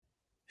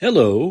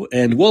Hello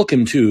and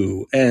welcome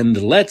to And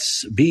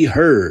Let's Be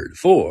Heard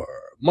for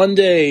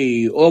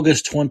Monday,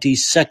 August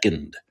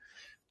 22nd,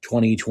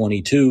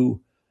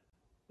 2022.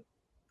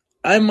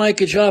 I'm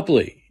Mike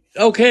Chapley.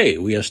 Okay,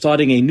 we are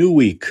starting a new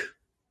week.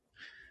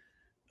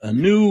 A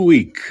new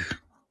week.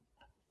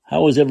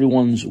 How was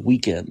everyone's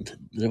weekend?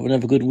 Did everyone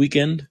have a good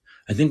weekend?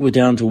 I think we're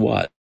down to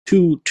what?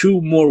 Two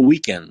more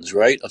weekends,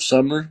 right? Of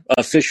summer?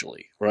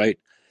 Officially, right?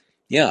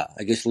 Yeah,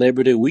 I guess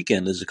Labor Day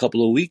weekend is a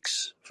couple of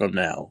weeks from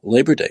now.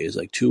 Labor Day is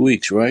like 2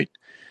 weeks, right?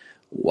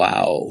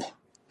 Wow.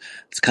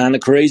 It's kind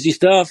of crazy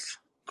stuff.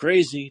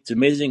 Crazy. It's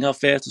amazing how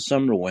fast the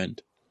summer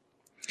went.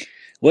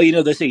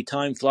 Well, they say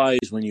time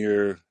flies when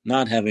you're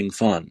not having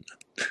fun.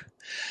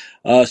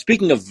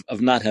 Speaking of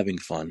not having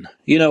fun,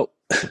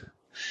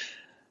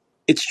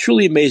 it's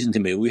truly amazing to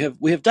me. We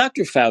have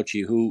Dr.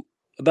 Fauci, who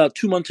about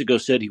 2 months ago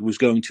said he was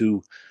going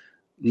to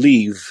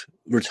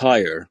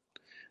retire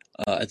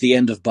at the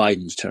end of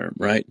Biden's term,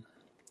 right?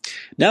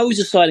 Now he's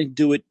deciding to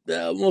do it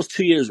almost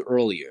 2 years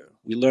earlier.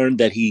 We learned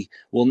that he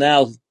will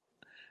now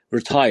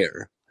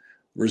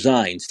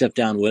resign, step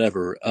down,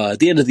 whatever, at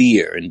the end of the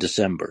year in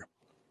December.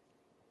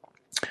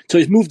 So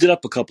he's moved it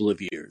up a couple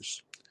of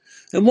years.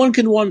 And one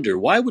can wonder,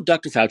 why would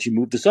Dr. Fauci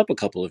move this up a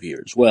couple of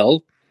years?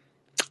 Well,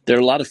 there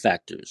are a lot of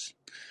factors.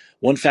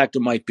 One factor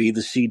might be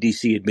the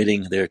CDC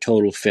admitting their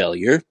total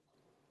failure,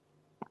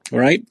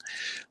 right?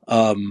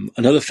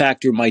 Another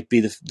factor might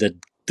be that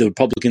the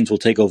Republicans will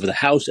take over the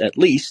House at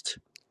least.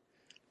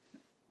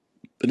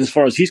 But as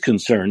far as he's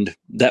concerned,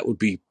 that would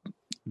be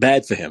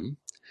bad for him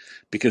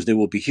because there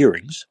will be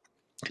hearings.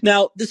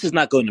 Now, this is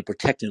not going to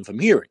protect him from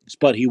hearings,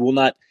 but he will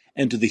not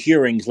enter the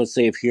hearings. Let's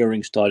say if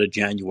hearings started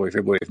January,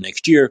 February of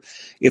next year,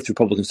 if the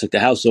Republicans took the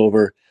House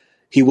over,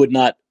 he would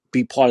not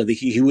be part of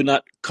he would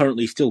not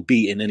currently still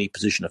be in any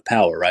position of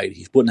power, right?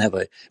 He wouldn't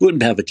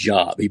have a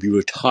job. He'd be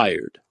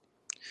retired.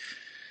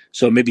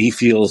 So maybe he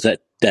feels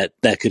that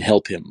could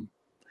help him,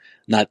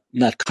 not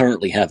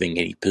currently having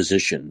any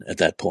position at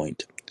that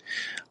point.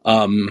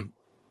 And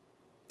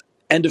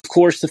of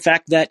course, the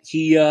fact that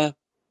he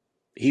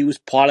was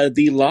part of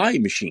the lie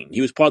machine.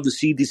 He was part of the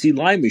CDC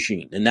lie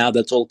machine, and now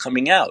that's all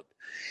coming out.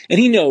 And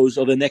he knows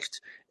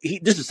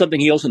this is something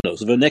he also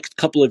knows, over the next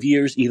couple of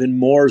years, even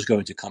more is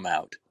going to come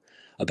out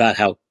about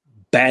how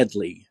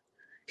badly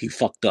he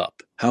fucked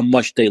up, how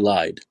much they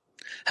lied,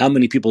 how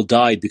many people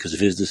died because of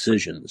his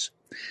decisions.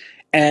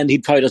 And he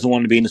probably doesn't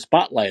want to be in the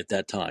spotlight at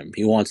that time.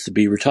 He wants to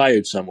be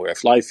retired somewhere,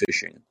 fly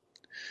fishing.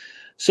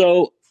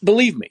 So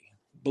believe me,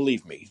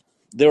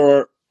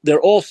 they're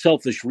all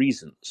selfish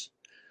reasons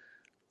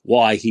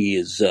why he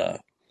is,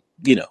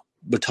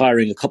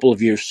 retiring a couple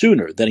of years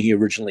sooner than he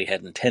originally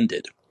had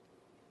intended.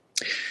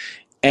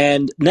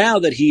 And now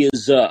that he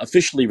is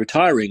officially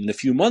retiring in a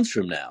few months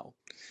from now,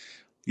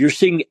 you're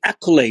seeing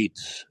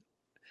accolades.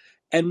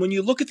 And when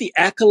you look at the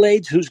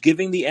accolades, who's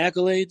giving the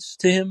accolades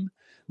to him,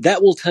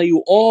 that will tell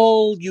you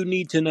all you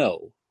need to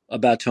know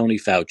about Tony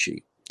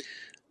Fauci.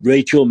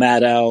 Rachel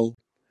Maddow,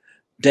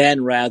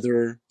 Dan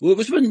Rather.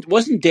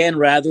 Wasn't Dan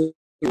Rather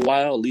for a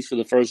while, at least for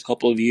the first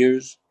couple of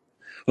years?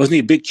 Wasn't he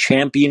a big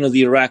champion of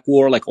the Iraq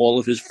War like all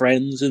of his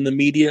friends in the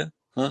media?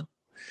 Huh?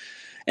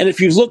 And if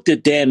you've looked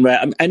at Dan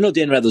Rather, I know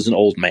Dan Rather's an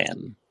old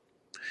man.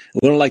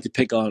 We don't like to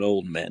pick on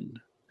old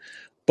men.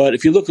 But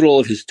if you look at all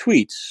of his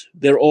tweets,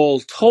 they're all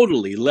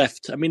totally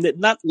left. I mean, they're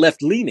not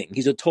left-leaning.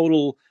 He's a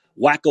total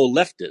wacko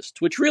leftist,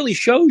 which really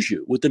shows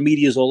you what the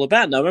media is all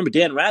about. Now, remember,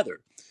 Dan Rather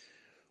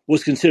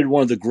was considered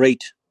one of the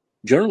great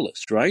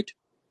journalists, right?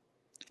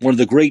 One of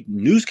the great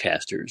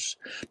newscasters.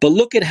 But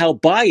look at how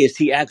biased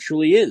he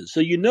actually is. So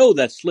you know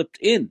that slipped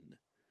in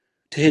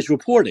to his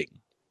reporting.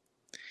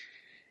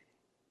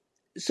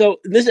 So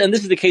this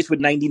is the case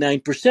with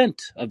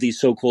 99% of these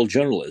so-called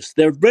journalists.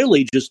 They're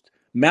really just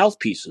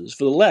mouthpieces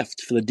for the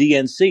left, for the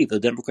DNC, for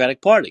the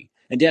Democratic Party.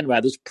 And Dan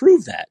Rather's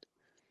proved that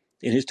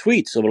in his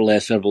tweets over the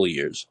last several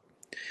years.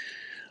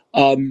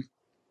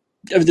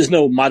 There's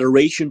no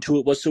moderation to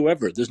it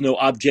whatsoever. There's no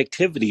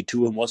objectivity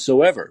to him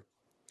whatsoever.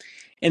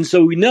 And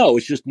so we know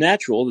it's just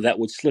natural that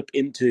would slip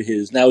into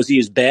his. Now, is he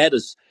as bad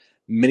as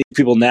many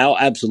people now?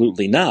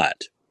 Absolutely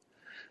not.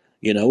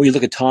 When you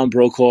look at Tom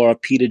Brokaw,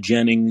 Peter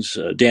Jennings,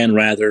 Dan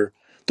Rather,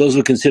 those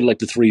are considered like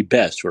the three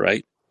best,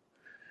 right?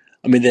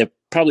 I mean, they're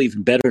probably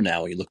even better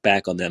now when you look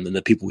back on them than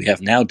the people we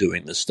have now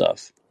doing this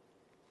stuff,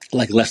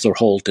 like Lester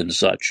Holt and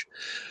such.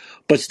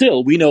 But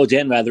still, we know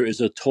Dan Rather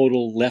is a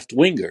total left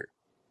winger.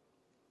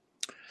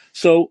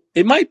 So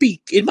it might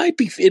be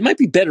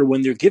better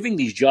when they're giving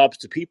these jobs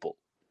to people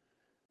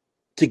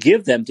to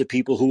give them to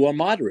people who are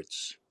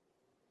moderates,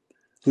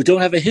 who don't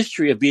have a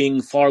history of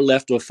being far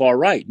left or far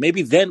right.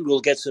 Maybe then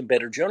we'll get some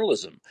better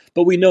journalism.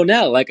 But we know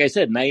now, like I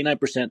said,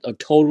 99% are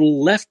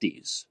total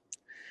lefties,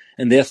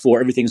 and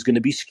therefore everything's going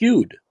to be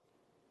skewed.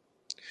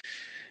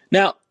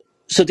 Now,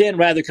 so Dan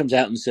Rather comes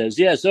out and says,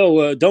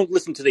 don't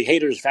listen to the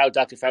haters,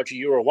 Dr. Fauci,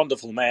 you're a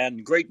wonderful man,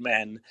 great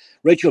man.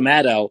 Rachel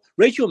Maddow,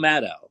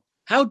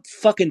 how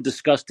fucking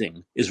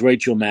disgusting is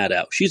Rachel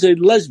Maddow? She's a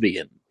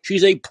lesbian.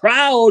 She's a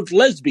proud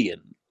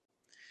lesbian.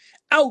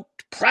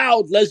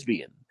 Proud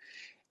lesbian.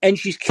 And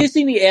she's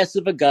kissing the ass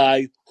of a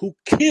guy who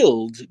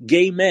killed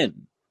gay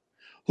men,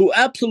 who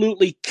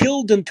absolutely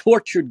killed and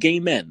tortured gay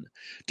men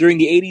during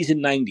the 80s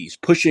and 90s,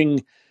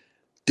 pushing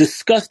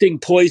disgusting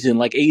poison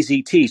like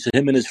AZT so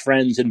him and his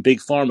friends and Big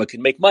Pharma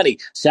can make money.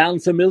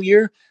 Sound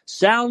familiar?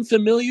 Sound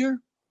familiar?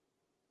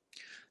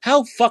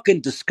 How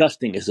fucking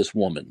disgusting is this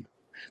woman?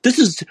 This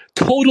is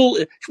total.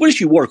 What does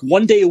she work?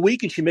 1 day a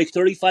week and she makes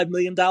 $35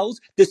 million?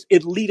 This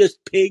elitist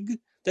pig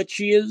that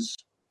she is?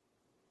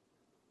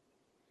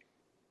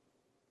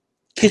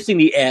 Kissing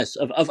the ass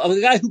of a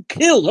guy who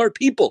killed her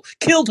people,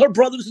 killed her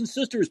brothers and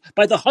sisters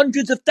by the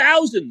hundreds of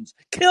thousands,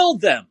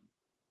 killed them.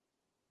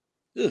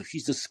 Ugh,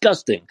 she's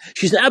disgusting.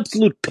 She's an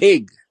absolute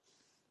pig.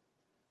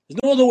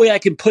 There's no other way I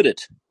can put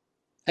it.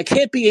 I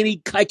can't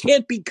be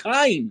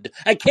kind.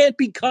 I can't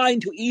be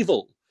kind to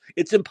evil.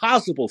 It's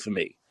impossible for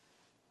me.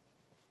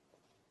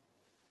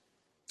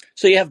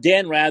 So you have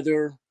Dan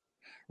Rather,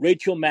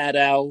 Rachel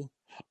Maddow,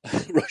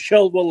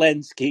 Rochelle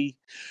Walensky.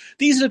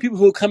 These are the people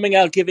who are coming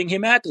out giving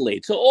him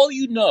accolades. So all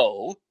you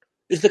know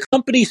is the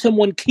company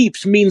someone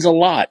keeps means a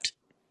lot.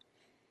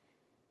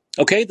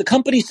 Okay? The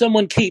company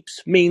someone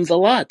keeps means a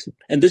lot.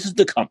 And this is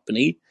the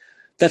company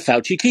that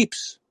Fauci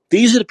keeps.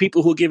 These are the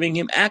people who are giving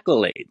him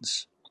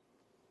accolades.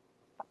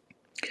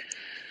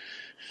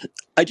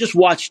 I just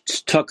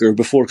watched Tucker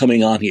before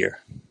coming on here,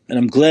 and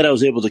I'm glad I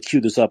was able to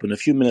cue this up. In a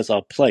few minutes,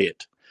 I'll play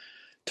it.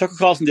 Tucker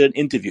Carlson did an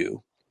interview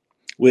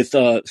with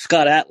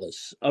Scott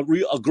Atlas, a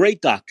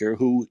great doctor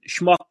who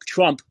schmuck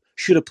Trump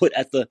should have put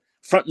at the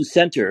front and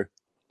center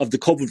of the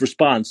COVID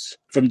response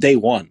from day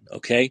one,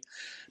 okay?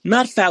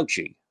 Not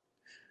Fauci.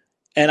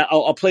 And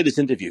I'll play this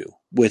interview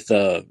with,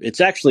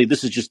 it's actually,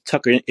 this is just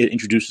Tucker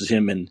introduces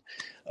him and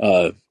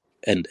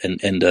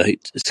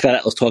Scott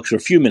Atlas talks for a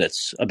few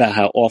minutes about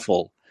how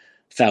awful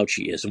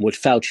Fauci is and what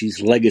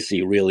Fauci's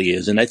legacy really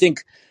is. And I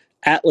think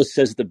Atlas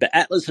says that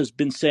Atlas has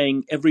been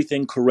saying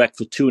everything correct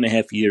for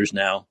 2.5 years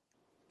now.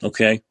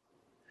 Okay.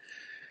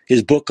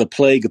 His book, A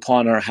Plague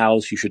Upon Our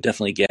House, you should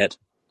definitely get.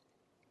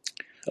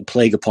 A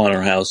Plague Upon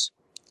Our House.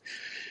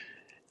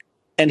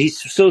 And he's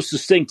so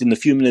succinct in the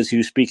few minutes he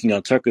was speaking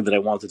on Tucker that I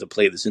wanted to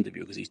play this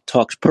interview because he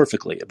talks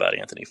perfectly about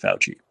Anthony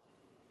Fauci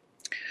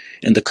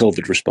and the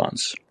COVID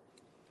response.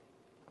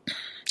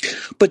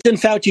 But then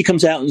Fauci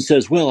comes out and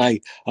says, well,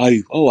 I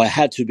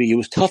had to be. It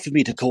was tough for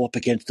me to go up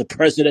against the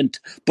president,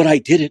 but I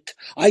did it.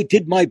 I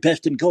did my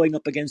best in going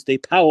up against a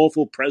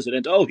powerful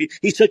president. Oh,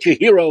 he's such a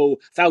hero,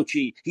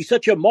 Fauci. He's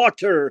such a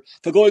martyr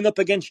for going up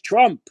against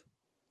Trump.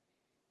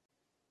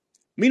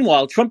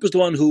 Meanwhile, Trump is the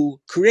one who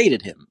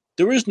created him.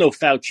 There is no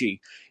Fauci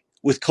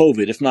with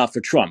COVID if not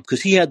for Trump,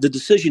 because he had the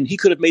decision. He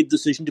could have made the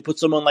decision to put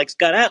someone like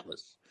Scott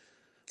Atlas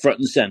front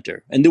and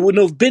center, and there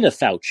wouldn't have been a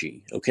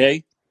Fauci,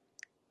 okay?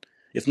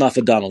 If not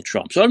for Donald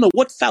Trump. So I don't know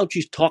what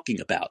Fauci's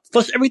talking about.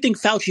 Plus, everything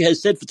Fauci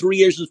has said for 3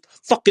 years is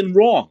fucking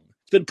wrong.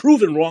 It's been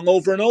proven wrong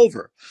over and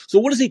over. So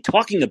what is he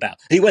talking about?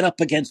 He went up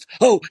against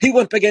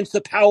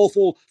the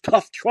powerful,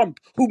 tough Trump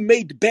who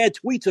made bad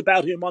tweets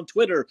about him on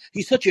Twitter.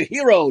 He's such a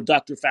hero,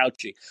 Dr.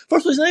 Fauci.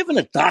 First of all, he's not even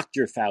a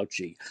Dr.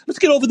 Fauci. Let's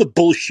get over the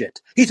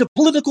bullshit. He's a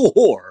political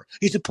whore.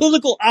 He's a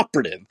political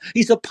operative.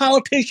 He's a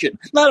politician,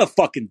 not a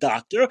fucking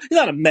doctor. He's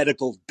not a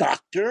medical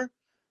doctor.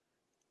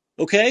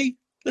 Okay?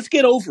 Let's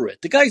get over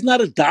it. The guy's not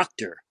a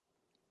doctor.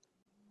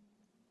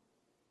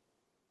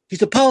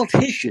 He's a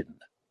politician.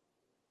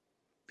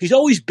 He's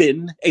always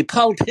been a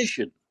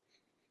politician.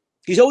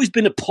 He's always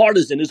been a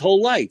partisan his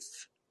whole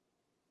life.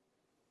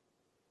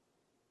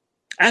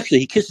 Actually,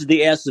 he kisses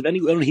the ass of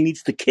anyone he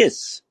needs to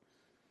kiss.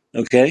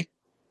 Okay?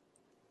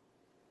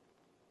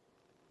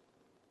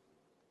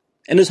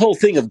 And this whole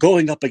thing of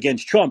going up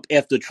against Trump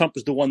after Trump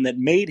is the one that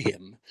made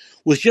him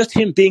was just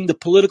him being the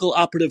political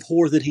operative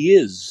whore that he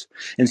is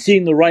and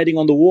seeing the writing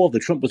on the wall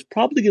that Trump was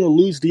probably going to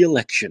lose the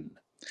election.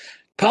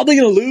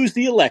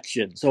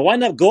 So why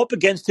not go up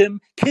against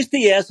him, kiss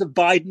the ass of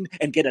Biden,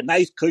 and get a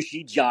nice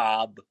cushy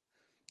job?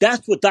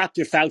 That's what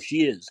Dr.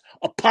 Fauci is.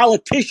 A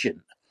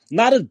politician,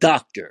 not a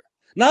doctor,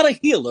 not a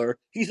healer.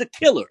 He's a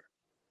killer.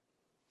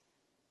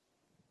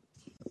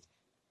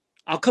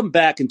 I'll come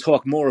back and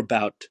talk more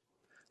about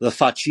the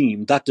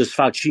Fauci, Dr.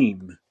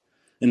 Fauci,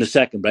 in a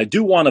second, but I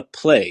do want to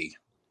play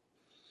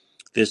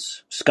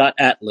this Scott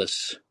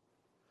Atlas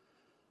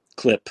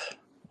clip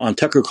on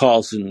Tucker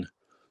Carlson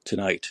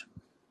tonight,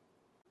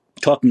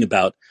 talking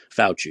about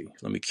Fauci.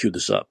 Let me cue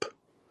this up.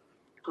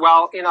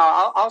 Well,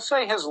 I'll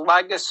say his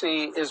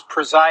legacy is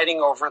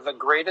presiding over the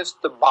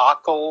greatest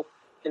debacle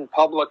in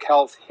public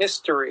health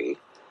history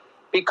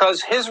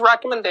because his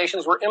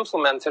recommendations were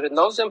implemented, and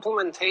those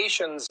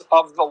implementations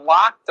of the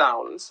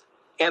lockdowns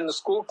and the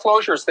school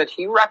closures that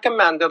he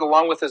recommended,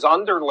 along with his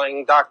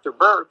underling, Dr.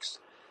 Birx,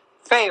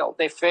 failed.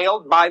 They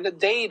failed by the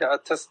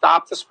data to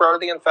stop the spread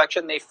of the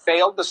infection. They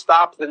failed to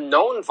stop the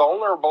known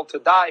vulnerable to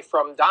die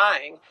from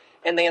dying,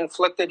 and they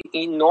inflicted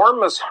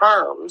enormous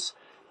harms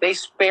They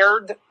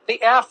spared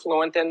the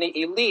affluent and the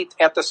elite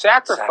at the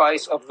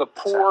sacrifice of the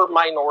poor,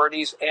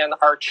 minorities, and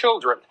our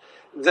children.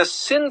 The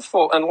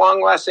sinful and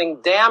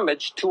long-lasting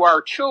damage to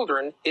our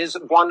children is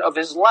one of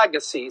his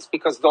legacies,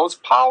 because those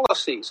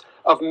policies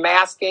of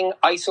masking,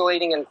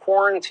 isolating, and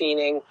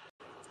quarantining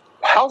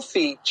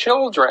healthy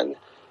children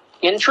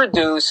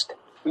introduced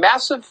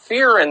massive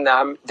fear in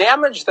them,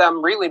 damaged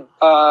them really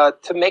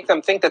to make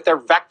them think that they're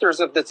vectors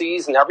of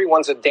disease and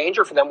everyone's a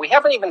danger for them. We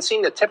haven't even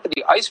seen the tip of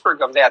the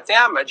iceberg of that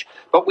damage,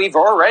 but we've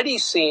already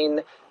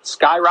seen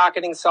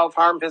skyrocketing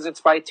self-harm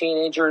visits by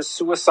teenagers,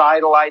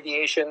 suicidal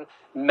ideation,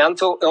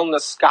 mental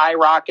illness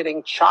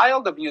skyrocketing,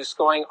 child abuse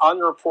going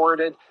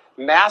unreported,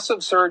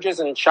 massive surges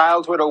in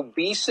childhood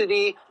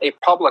obesity, a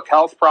public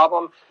health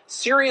problem,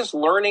 serious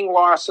learning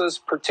losses,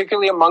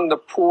 particularly among the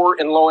poor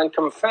and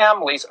low-income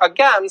families,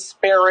 again,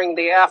 sparing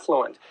the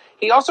affluent.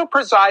 He also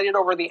presided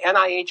over the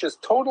NIH's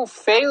total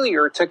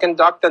failure to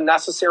conduct the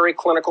necessary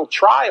clinical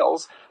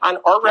trials on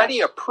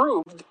already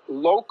approved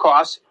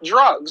low-cost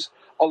drugs,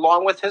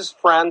 along with his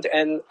friend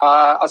and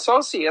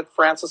associate,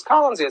 Francis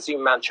Collins, as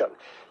you mentioned.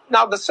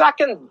 Now, the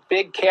second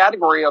big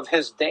category of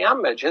his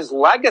damage, his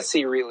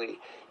legacy really,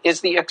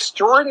 is the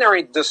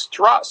extraordinary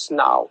distrust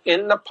now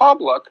in the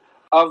public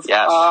of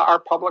our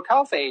public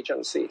health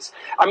agencies.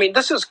 I mean,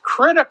 this is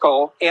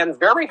critical and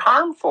very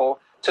harmful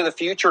to the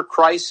future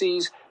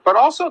crises, but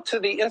also to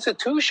the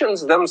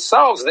institutions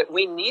themselves that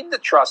we need to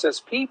trust as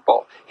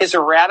people. His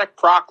erratic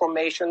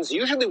proclamations,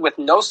 usually with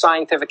no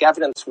scientific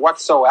evidence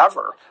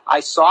whatsoever. I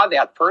saw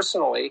that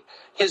personally.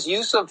 His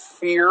use of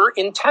fear,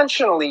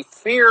 intentionally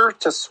fear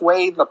to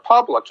sway the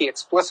public. He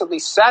explicitly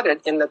said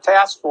it in the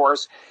task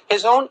force.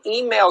 His own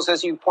emails,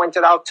 as you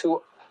pointed out,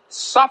 to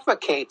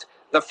suffocate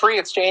the free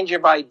exchange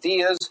of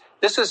ideas.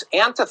 This is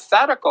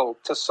antithetical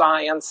to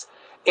science.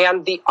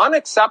 And the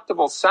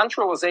unacceptable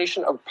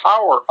centralization of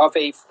power of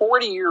a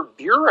 40-year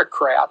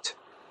bureaucrat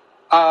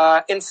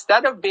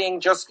instead of being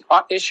just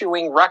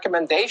issuing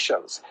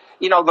recommendations.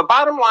 You know, the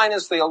bottom line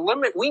is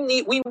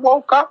we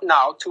woke up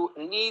now to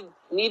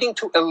needing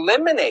to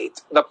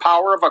eliminate the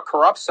power of a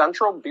corrupt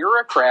central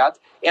bureaucrat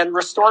and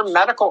restore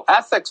medical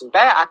ethics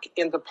back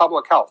into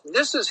public health.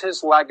 This is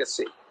his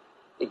legacy.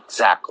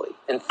 Exactly.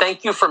 And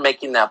thank you for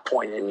making that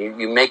point. And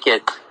you make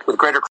it with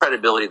greater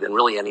credibility than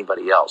really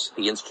anybody else.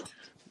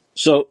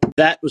 So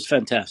that was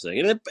fantastic.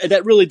 And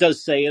that really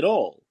does say it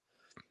all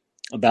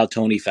about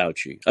Tony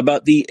Fauci,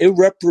 about the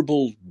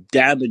irreparable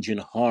damage and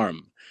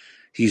harm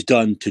he's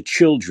done to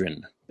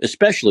children,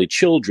 especially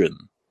children.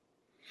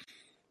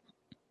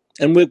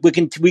 And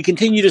we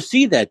continue to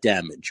see that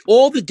damage.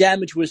 All the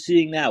damage we're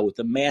seeing now with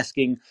the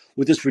masking,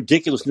 with this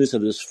ridiculousness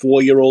of this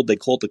 4-year-old, they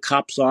called the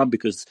cops on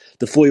because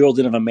the 4-year-old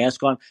didn't have a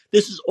mask on.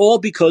 This is all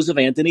because of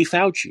Anthony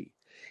Fauci.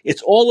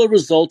 It's all a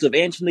result of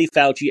Anthony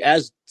Fauci,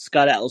 as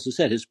Scott Atlas has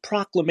said, his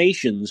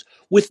proclamations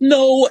with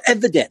no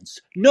evidence,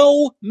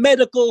 no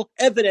medical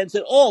evidence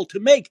at all to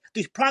make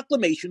these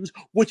proclamations,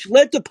 which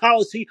led to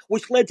policy,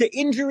 which led to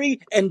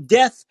injury and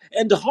death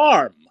and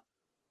harm.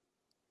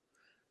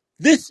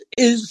 This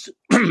is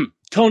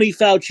Tony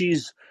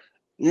Fauci's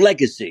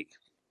legacy.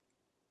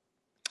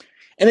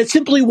 And it's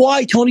simply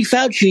why Tony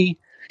Fauci,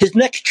 his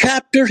next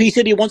chapter, he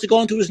said he wants to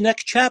go into his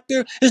next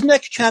chapter. His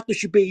next chapter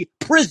should be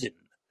prison.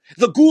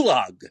 The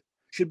gulag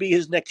should be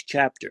his next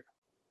chapter.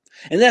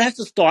 And that has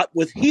to start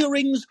with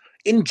hearings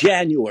in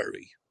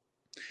January.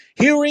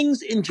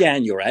 Hearings in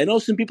January. I know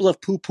some people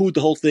have poo-pooed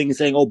the whole thing and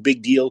saying, oh,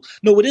 big deal.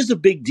 No, it is a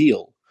big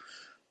deal.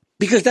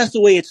 Because that's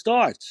the way it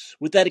starts,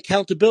 with that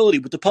accountability,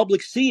 with the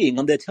public seeing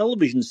on their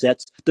television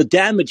sets the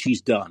damage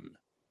he's done.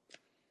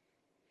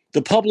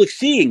 The public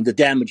seeing the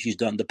damage he's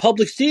done. The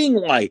public seeing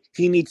why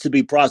he needs to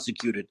be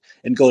prosecuted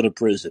and go to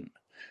prison.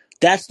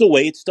 That's the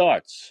way it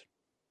starts.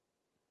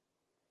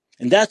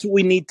 And that's what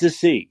we need to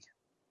see.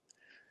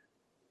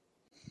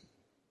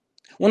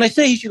 When I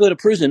say he should go to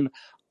prison,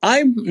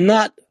 I'm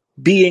not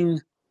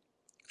being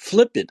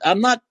flippant.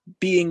 I'm not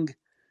being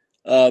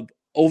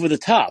over the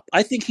top.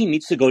 I think he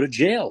needs to go to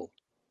jail.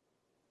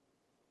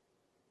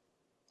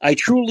 I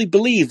truly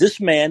believe this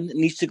man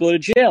needs to go to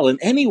jail. And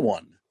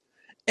anyone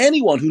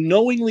who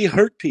knowingly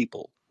hurt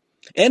people,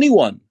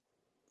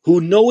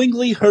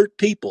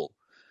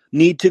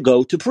 need to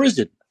go to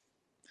prison.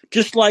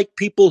 Just like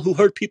people who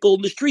hurt people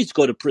in the streets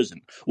go to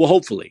prison. Well,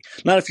 hopefully.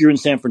 Not if you're in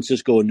San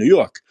Francisco or New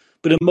York,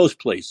 but in most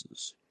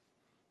places.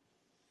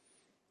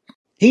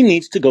 He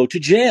needs to go to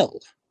jail.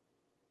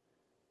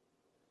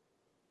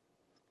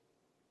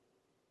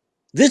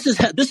 This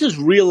is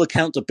real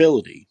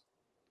accountability.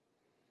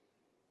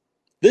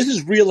 This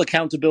is real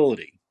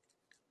accountability.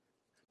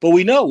 But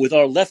we know with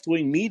our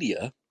left-wing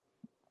media,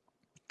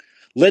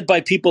 led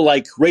by people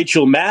like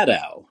Rachel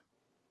Maddow,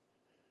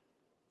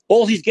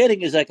 all he's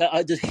getting is like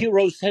this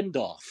hero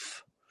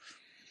send-off.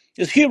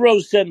 This hero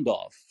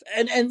send-off.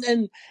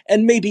 And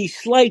maybe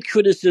slight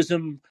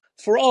criticism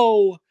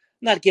for,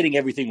 not getting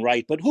everything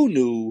right, but who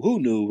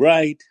knew,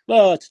 right?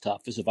 Oh, it's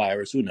tough. It's a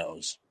virus. Who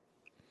knows?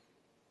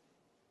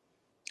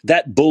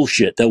 That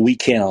bullshit that we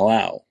can't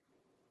allow.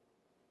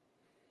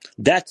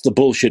 That's the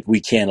bullshit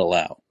we can't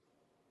allow.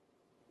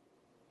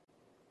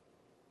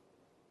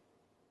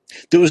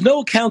 There was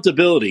no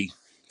accountability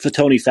for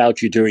Tony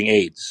Fauci during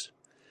AIDS.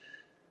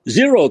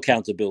 Zero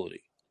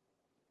accountability.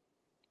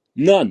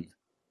 None.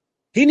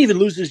 He didn't even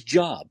lose his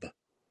job.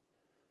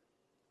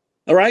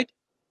 All right?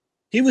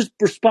 He was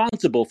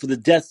responsible for the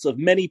deaths of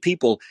many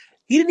people.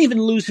 He didn't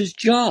even lose his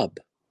job.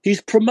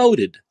 He's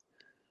promoted.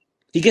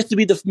 He gets to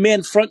be the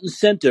man front and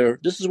center.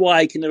 This is why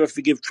I can never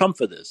forgive Trump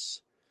for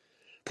this.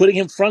 Putting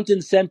him front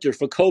and center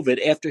for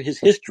COVID after his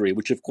history,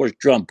 which of course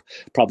Trump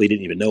probably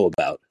didn't even know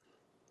about.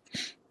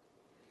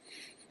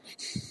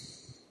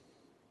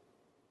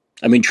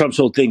 I mean, Trump's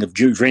whole thing of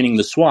draining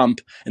the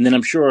swamp, and then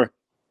I'm sure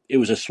it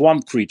was a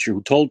swamp creature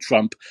who told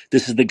Trump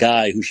this is the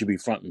guy who should be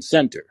front and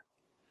center.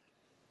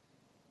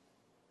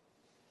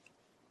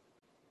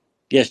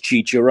 Yes,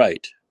 Cheech, you're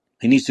right.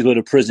 He needs to go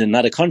to prison,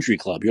 not a country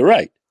club. You're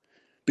right.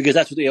 Because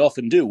that's what they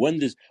often do. The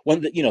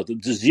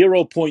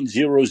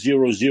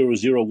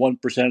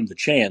 0.00001% of the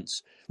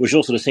chance, which is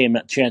also the same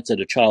chance that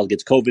a child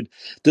gets COVID,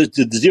 the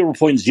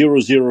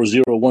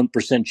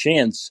 0.0001%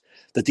 chance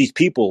that these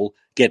people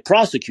get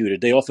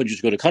prosecuted, they often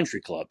just go to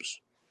country clubs.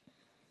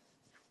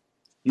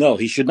 No,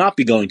 he should not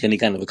be going to any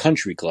kind of a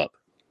country club.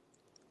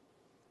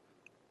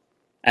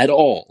 At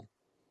all.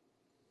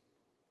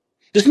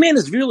 This man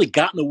has really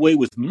gotten away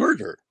with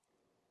murder.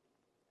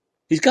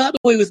 He's gotten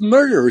away with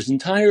murder his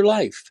entire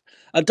life.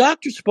 A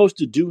doctor's supposed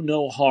to do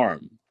no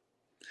harm.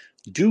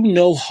 Do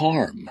no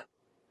harm.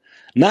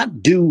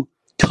 Not do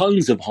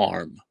tons of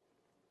harm.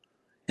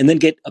 And then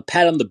get a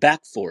pat on the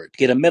back for it.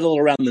 Get a medal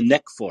around the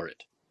neck for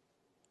it.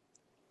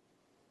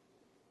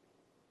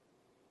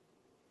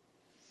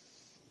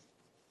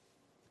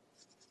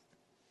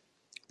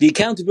 The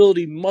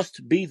accountability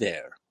must be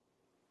there.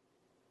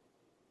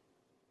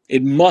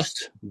 It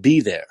must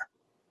be there.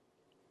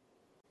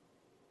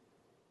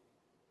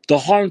 The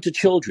harm to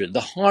children,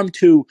 the harm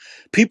to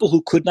people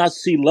who could not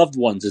see loved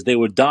ones as they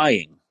were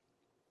dying,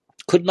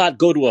 could not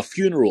go to a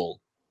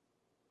funeral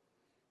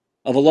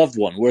of a loved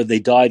one where they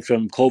died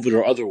from COVID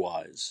or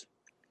otherwise.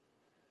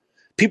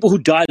 People who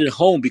died at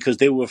home because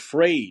they were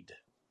afraid.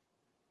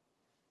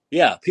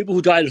 Yeah, people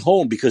who died at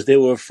home because they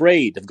were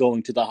afraid of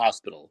going to the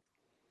hospital.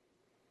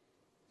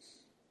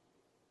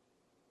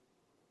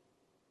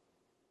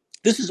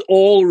 This is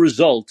all a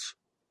result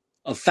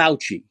of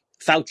Fauciism.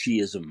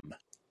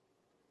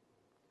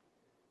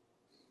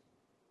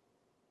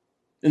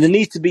 And there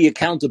needs to be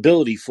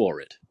accountability for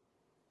it.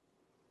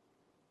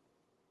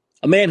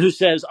 A man who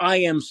says, I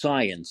am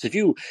science. If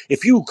you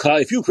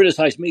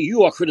criticize me,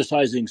 you are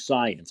criticizing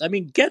science. I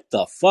mean, get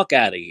the fuck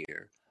out of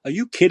here. Are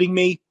you kidding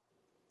me?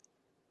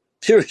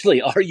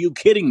 Seriously, are you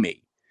kidding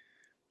me?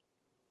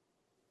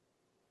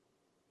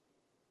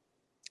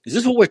 Is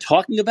this what we're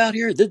talking about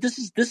here? This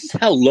is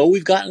how low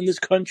we've gotten in this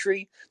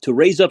country to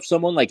raise up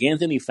someone like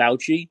Anthony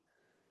Fauci?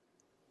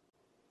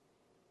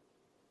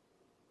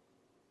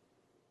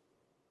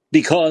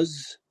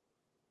 Because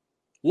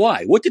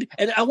why?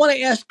 And I want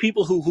to ask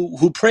people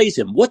who praise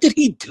him, what did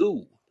he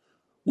do?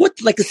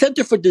 What, like the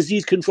Center for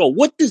Disease Control,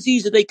 what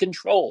disease did they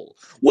control?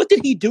 What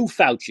did he do,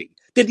 Fauci?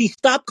 Did he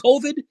stop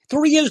COVID?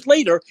 3 years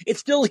later, it's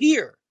still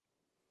here.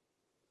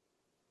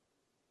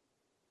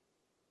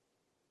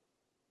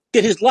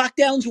 Did his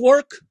lockdowns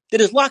work? Did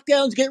his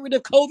lockdowns get rid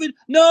of COVID?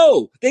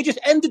 No, they just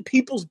ended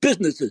people's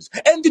businesses,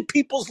 ended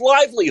people's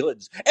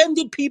livelihoods,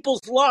 ended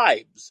people's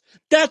lives.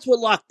 That's what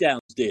lockdowns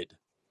did.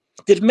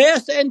 Did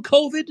masks end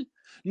COVID?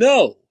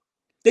 No.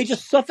 They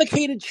just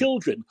suffocated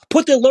children,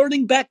 put their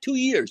learning back 2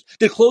 years.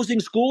 Did closing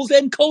schools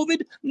end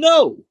COVID?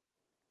 No.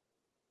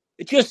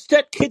 It just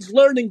set kids'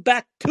 learning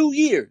back 2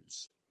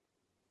 years.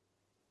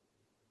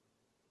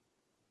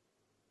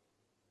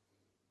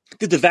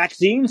 Did the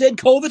vaccines end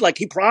COVID like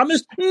he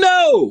promised?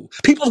 No.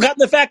 People have gotten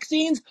the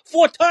vaccines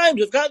 4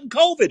 times, have gotten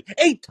COVID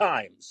 8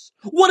 times.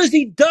 What has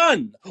he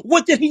done?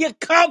 What did he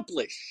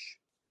accomplish?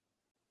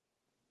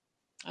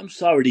 I'm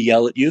sorry to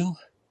yell at you,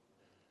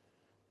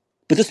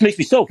 but this makes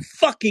me so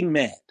fucking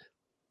mad.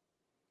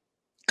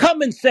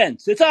 Common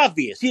sense. It's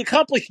obvious. He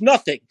accomplished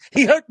nothing.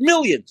 He hurt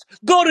millions.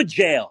 Go to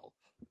jail.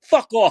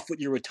 Fuck off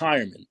with your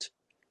retirement.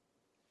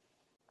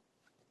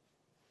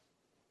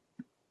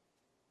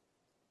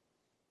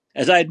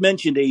 As I had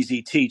mentioned,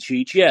 AZT,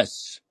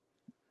 Cheech,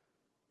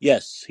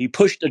 yes, he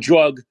pushed a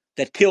drug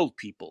that killed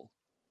people.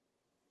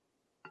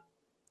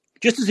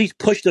 Just as he's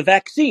pushed a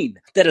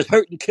vaccine that has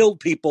hurt and killed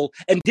people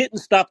and didn't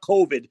stop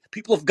COVID.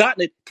 People have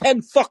gotten it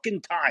 10 fucking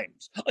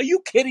times. Are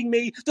you kidding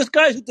me? This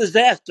guy's a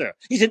disaster.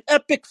 He's an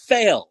epic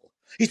fail.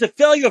 He's a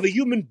failure of a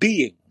human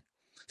being.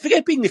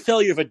 Forget being the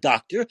failure of a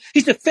doctor.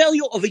 He's a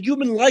failure of a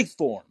human life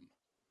form.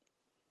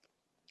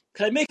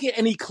 Can I make it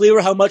any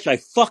clearer how much I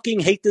fucking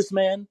hate this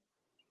man?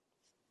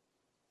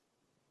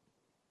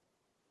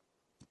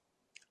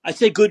 I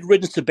say good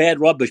riddance to bad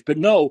rubbish, but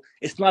no,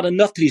 it's not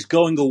enough that he's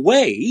going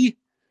away.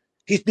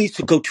 He needs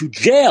to go to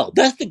jail.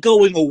 That's the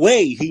going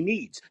away he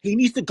needs. He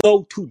needs to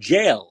go to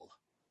jail.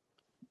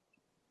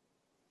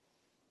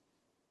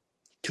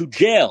 To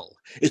jail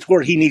is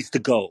where he needs to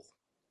go.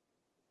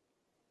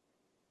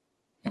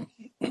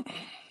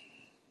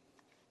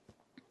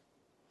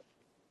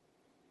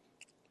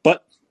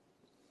 But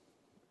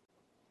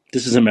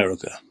This is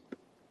America.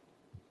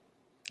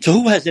 So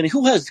who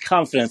has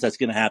confidence that's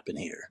going to happen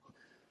here?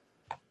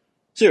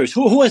 Serious,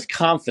 who has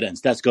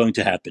confidence that's going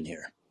to happen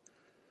here?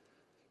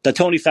 That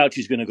Tony Fauci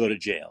is going to go to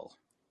jail?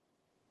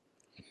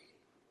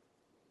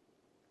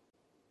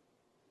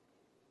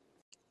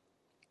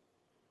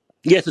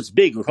 Yes, it's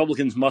big.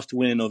 Republicans must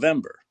win in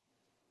November.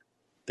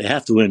 They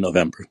have to win in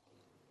November.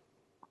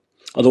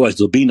 Otherwise,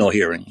 there'll be no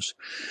hearings.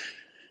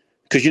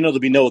 Because there'll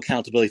be no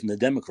accountability from the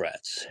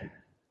Democrats,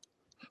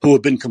 who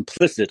have been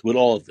complicit with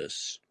all of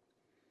this.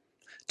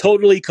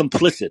 Totally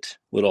complicit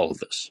with all of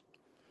this.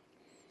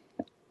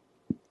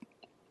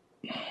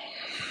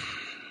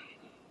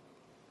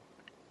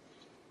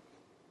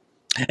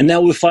 And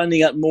now we're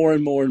finding out more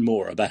and more and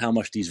more about how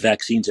much these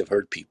vaccines have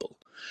hurt people.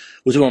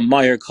 We're talking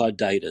about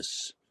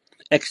myocarditis,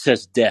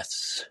 excess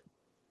deaths.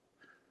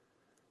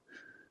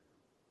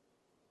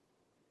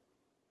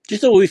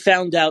 Just though we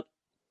found out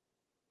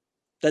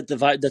that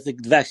the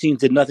vaccines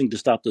did nothing to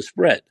stop the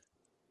spread,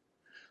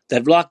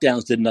 that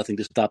lockdowns did nothing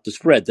to stop the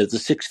spread, that the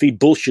 6 feet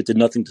bullshit did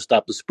nothing to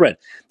stop the spread,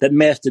 that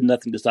masks did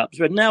nothing to stop the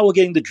spread. Now we're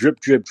getting the drip,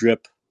 drip,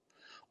 drip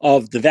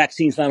of the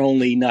vaccines not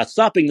only not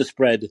stopping the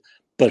spread,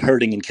 but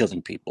hurting and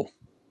killing people.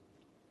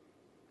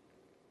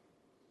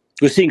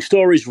 We're seeing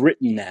stories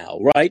written now,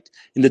 right?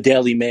 In the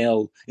Daily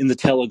Mail, in the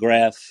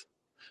Telegraph.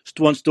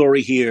 One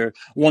story here,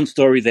 one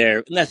story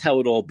there, and that's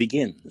how it all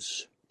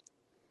begins.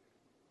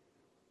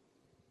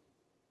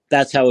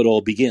 That's how it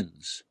all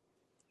begins.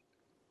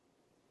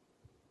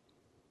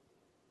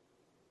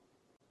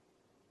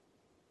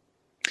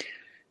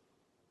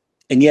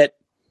 And yet,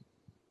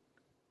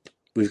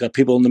 we've got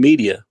people in the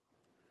media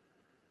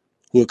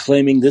who are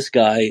claiming this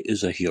guy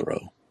is a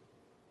hero.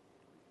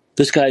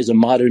 This guy is a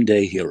modern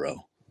day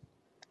hero.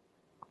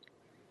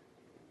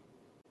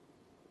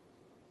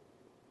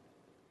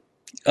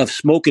 Of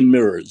smoke and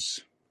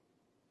mirrors.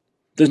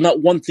 There's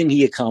not one thing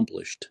he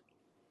accomplished.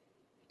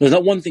 There's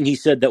not one thing he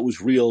said that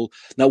was real,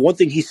 not one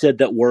thing he said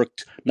that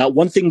worked, not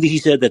one thing that he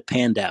said that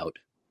panned out.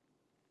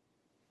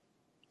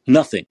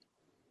 Nothing.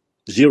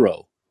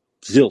 Zero.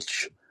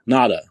 Zilch.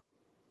 Nada.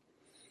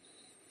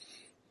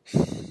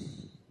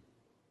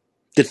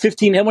 Did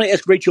 15, I want to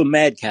ask Rachel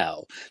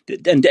Madcow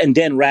and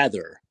Dan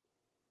Rather,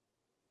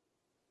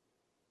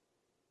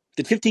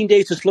 did 15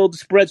 days to slow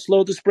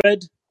the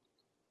spread?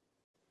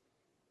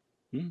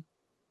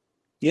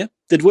 Yeah.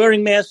 Did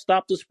wearing masks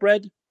stop the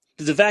spread?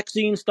 Did the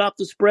vaccine stop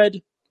the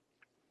spread?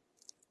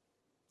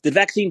 Did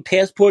vaccine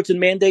passports and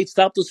mandates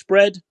stop the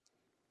spread?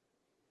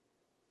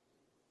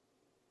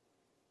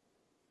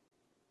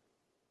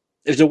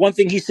 Is there one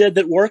thing he said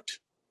that worked?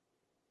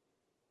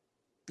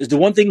 Is there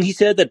one thing he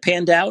said that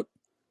panned out?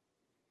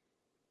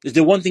 Is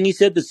there one thing he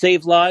said that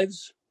saved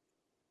lives?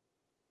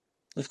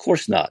 Of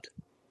course not.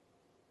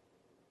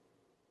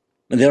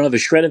 And they don't have a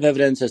shred of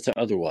evidence as to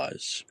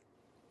otherwise.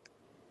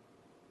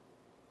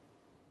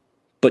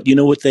 But you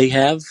know what they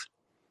have?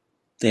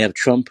 They have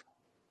Trump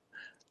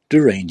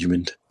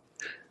derangement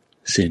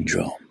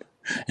syndrome.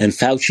 And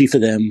Fauci for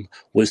them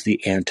was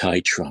the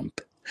anti-Trump.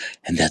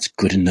 And that's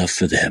good enough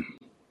for them.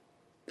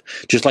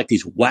 Just like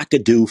these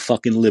wackadoo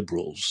fucking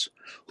liberals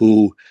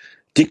who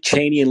Dick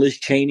Cheney and Liz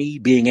Cheney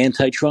being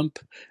anti-Trump,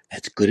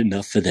 that's good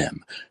enough for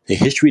them. The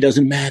history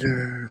doesn't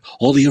matter.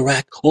 All the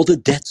Iraq, all the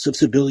deaths of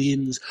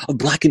civilians, of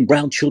black and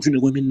brown children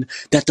and women,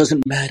 that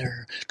doesn't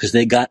matter because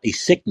they got a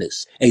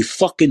sickness, a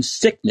fucking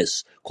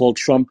sickness called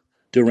Trump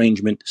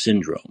derangement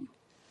syndrome.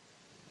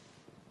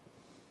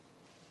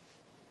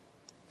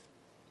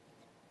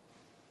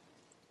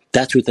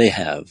 That's what they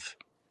have.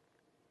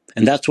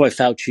 And that's why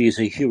Fauci is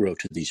a hero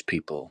to these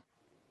people.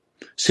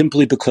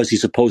 Simply because he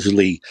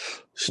supposedly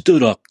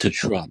stood up to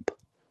Trump.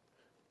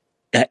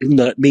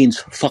 That means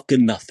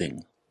fucking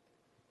nothing.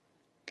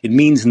 It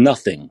means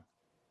nothing.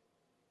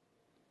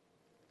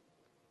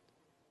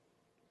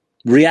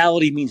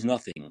 Reality means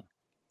nothing.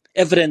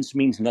 Evidence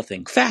means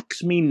nothing.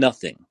 Facts mean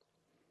nothing.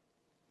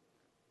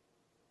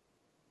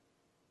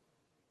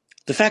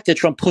 The fact that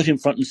Trump put him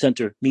front and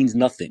center means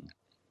nothing.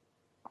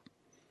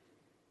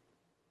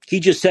 He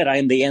just said, I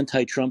am the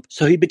anti-Trump,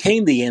 so he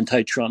became the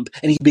anti-Trump,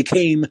 and he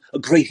became a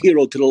great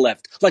hero to the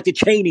left. Like the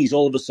Cheneys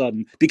all of a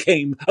sudden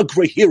became a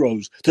great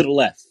heroes to the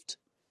left.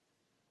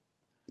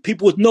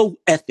 People with no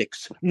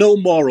ethics, no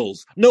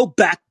morals, no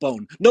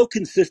backbone, no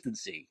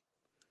consistency.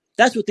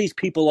 That's what these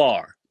people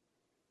are.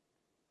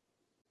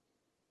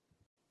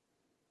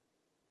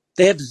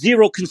 They have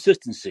zero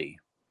consistency.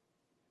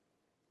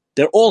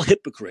 They're all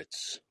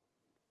hypocrites.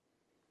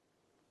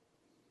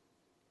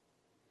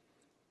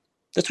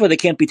 That's why they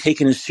can't be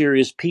taken as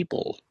serious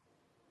people.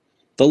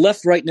 The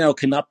left right now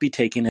cannot be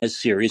taken as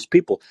serious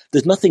people.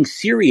 There's nothing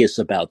serious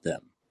about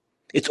them.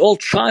 It's all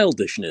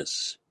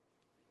childishness.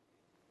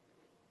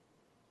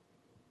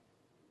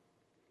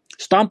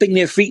 Stomping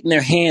their feet in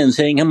their hands,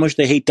 saying how much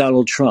they hate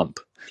Donald Trump.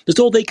 That's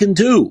all they can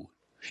do.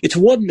 It's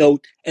one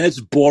note, and it's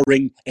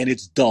boring, and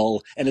it's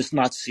dull, and it's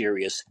not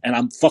serious, and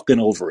I'm fucking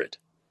over it.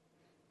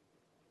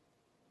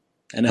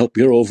 And I hope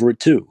you're over it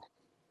too.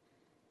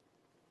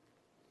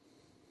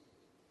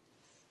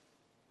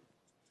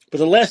 But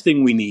the last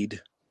thing we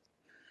need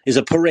is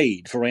a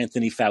parade for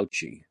Anthony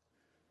Fauci.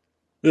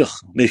 Ugh,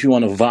 makes me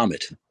want to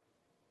vomit.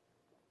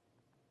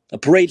 A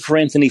parade for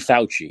Anthony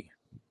Fauci.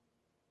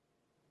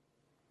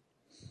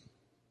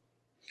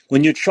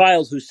 When your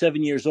child who's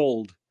 7 years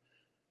old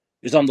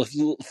is on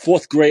the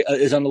fourth grade,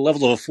 is on the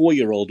level of a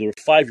 4-year-old or a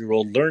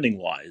 5-year-old learning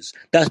wise,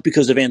 that's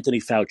because of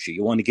Anthony Fauci.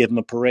 You want to give him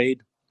a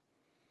parade?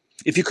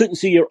 If you couldn't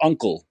see your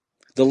uncle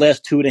the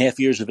last 2.5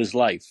 years of his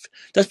life,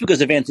 that's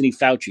because of Anthony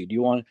Fauci. Do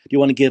you want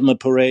to give him a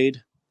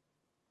parade?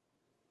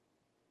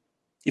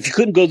 If you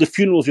couldn't go to the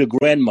funeral of your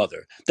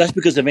grandmother, that's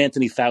because of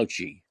Anthony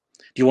Fauci.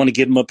 Do you want to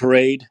give him a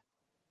parade?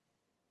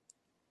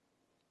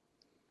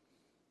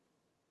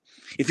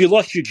 If you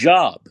lost your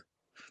job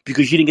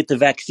because you didn't get the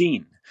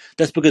vaccine,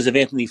 that's because of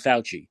Anthony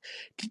Fauci.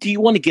 Do you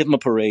want to give him a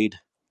parade?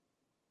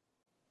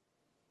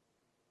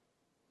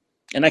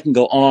 And I can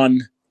go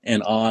on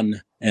and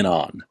on and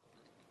on.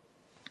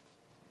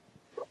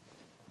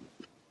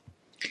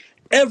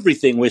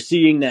 Everything we're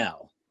seeing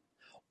now,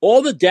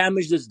 all the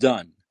damage that's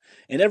done,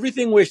 and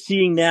everything we're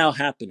seeing now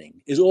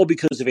happening is all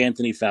because of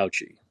Anthony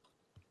Fauci.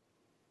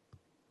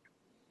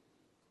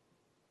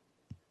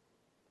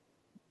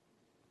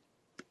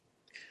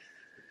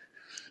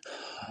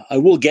 I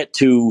will get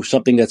to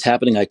something that's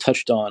happening. I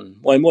touched on,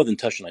 well, I more than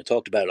touched on, I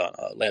talked about it on,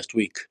 last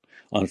week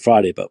on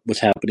Friday about what's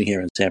happening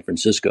here in San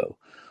Francisco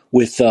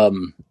with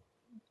them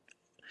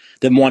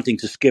wanting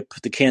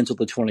to cancel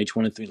the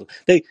 2023.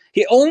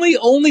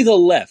 Only the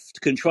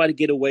left can try to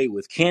get away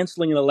with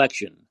canceling an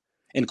election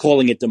and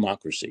calling it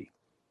democracy.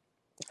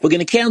 We're going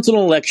to cancel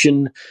an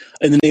election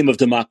in the name of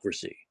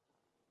democracy.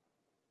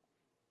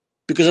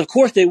 Because, of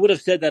course, they would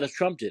have said that if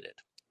Trump did it.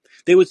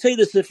 They would say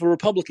this if a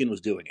Republican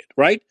was doing it,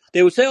 right?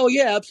 They would say, oh,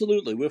 yeah,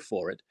 absolutely, we're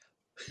for it.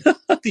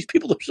 These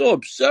people are so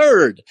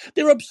absurd.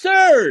 They're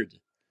absurd.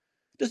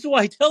 This is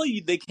why I tell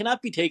you they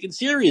cannot be taken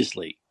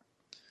seriously.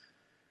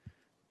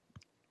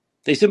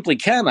 They simply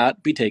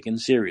cannot be taken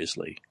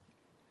seriously.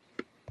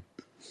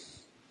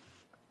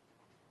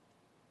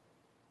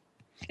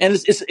 And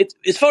it's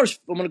as far as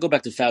I'm going to go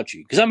back to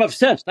Fauci because I'm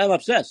obsessed.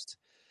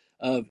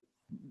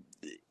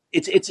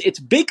 It's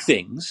big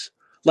things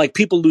like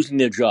people losing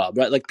their job,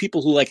 right? Like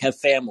people who have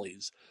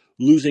families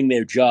losing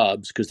their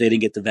jobs because they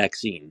didn't get the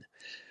vaccine,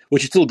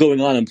 which is still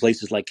going on in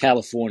places like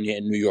California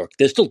and New York.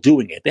 They're still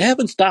doing it. They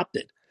haven't stopped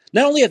it.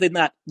 Not only have they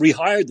not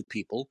rehired the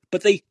people,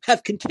 but they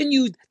have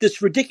continued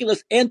this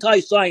ridiculous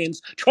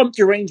anti-science, Trump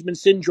derangement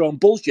syndrome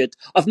bullshit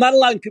of not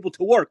allowing people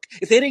to work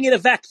if they didn't get a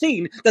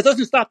vaccine that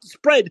doesn't stop the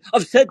spread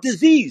of said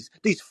disease.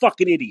 These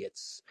fucking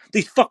idiots.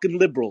 These fucking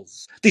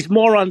liberals. These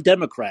moron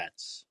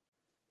Democrats.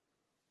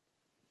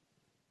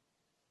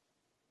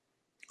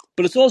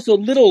 But it's also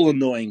little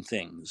annoying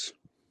things.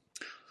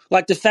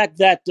 Like the fact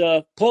that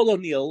Paul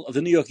O'Neill of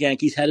the New York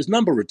Yankees had his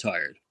number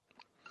retired.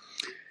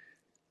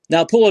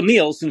 Now, Paul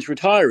O'Neill, since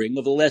retiring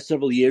over the last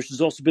several years, has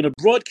also been a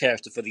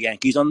broadcaster for the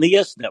Yankees on the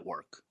Yes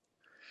Network.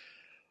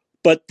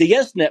 But the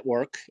Yes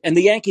Network and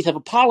the Yankees have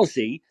a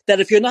policy that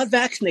if you're not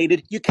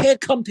vaccinated, you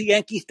can't come to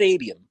Yankee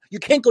Stadium. You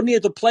can't go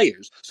near the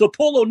players. So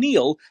Paul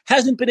O'Neill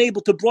hasn't been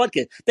able to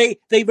broadcast. They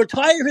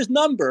retire his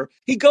number.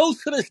 He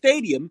goes to the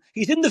stadium.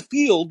 He's in the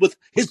field with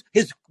his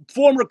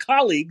former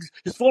colleagues,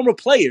 his former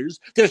players.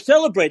 They're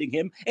celebrating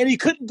him, and he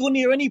couldn't go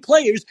near any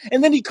players.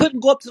 And then he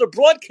couldn't go up to the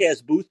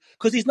broadcast booth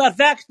because he's not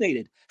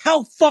vaccinated.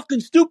 How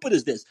fucking stupid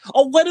is this?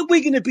 Oh, when are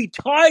we going to be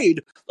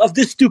tired of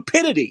this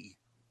stupidity?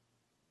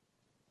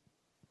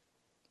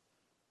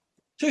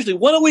 Seriously,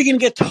 when are we going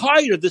to get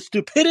tired of this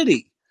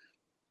stupidity?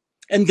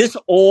 And this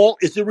all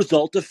is the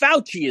result of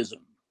Fauciism.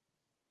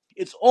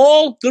 It's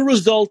all the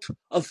result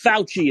of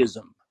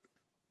Fauciism.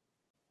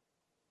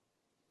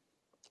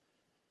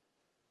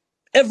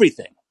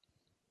 Everything.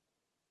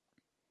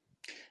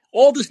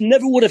 All this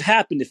never would have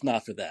happened if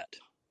not for that.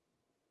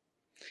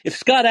 If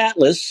Scott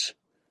Atlas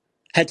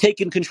had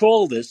taken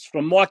control of this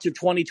from March of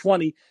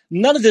 2020,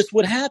 none of this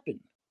would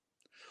happen.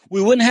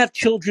 We wouldn't have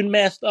children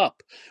masked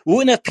up. We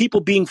wouldn't have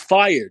people being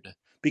fired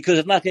because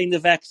of not getting the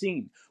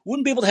vaccine. We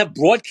wouldn't be able to have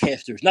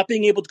broadcasters not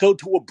being able to go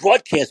to a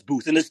broadcast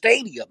booth in a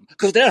stadium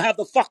because they don't have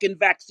the fucking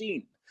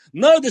vaccine.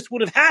 None of this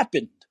would have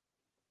happened.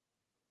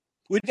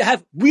 We'd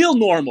have real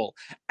normal,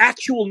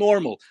 actual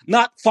normal,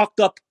 not fucked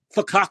up,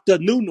 fakakta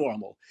new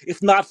normal,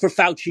 if not for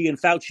Fauci and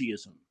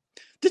Fauciism.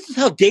 This is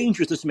how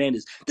dangerous this man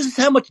is. This is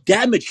how much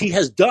damage he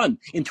has done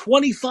in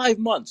 25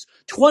 months,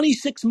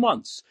 26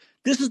 months.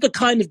 This is the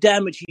kind of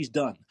damage he's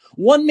done.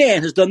 One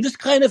man has done this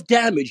kind of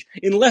damage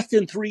in less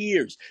than 3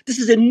 years. This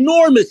is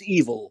enormous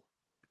evil.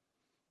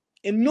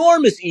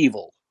 Enormous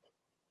evil.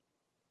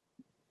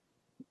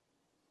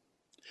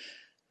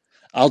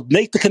 I'll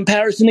make the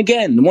comparison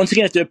again. Once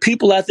again, if there are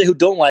people out there who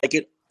don't like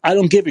it, I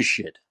don't give a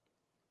shit.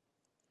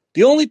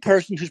 The only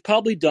person who's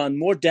probably done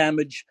more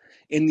damage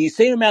in the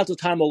same amount of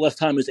time or less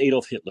time as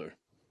Adolf Hitler.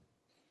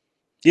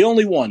 The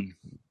only one.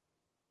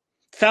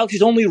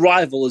 Fauci's only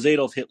rival is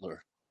Adolf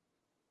Hitler.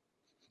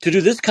 To do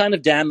this kind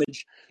of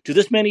damage to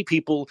this many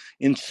people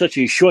in such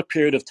a short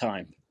period of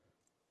time.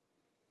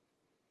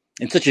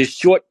 In such a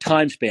short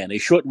time span, a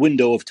short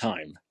window of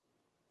time.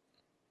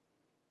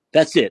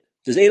 That's it.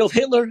 There's Adolf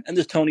Hitler and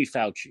there's Tony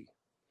Fauci.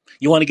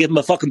 You want to give him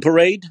a fucking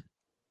parade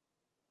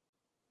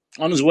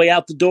on his way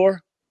out the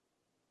door?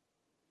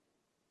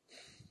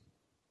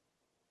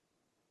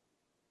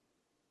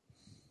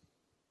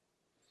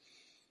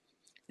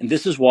 And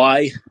this is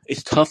why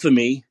it's tough for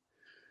me,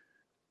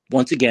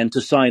 once again,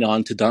 to sign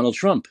on to Donald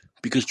Trump,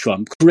 because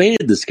Trump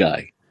created this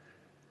guy.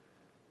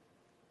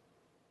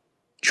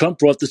 Trump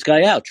brought this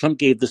guy out. Trump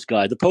gave this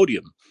guy the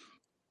podium.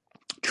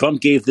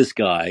 Trump gave this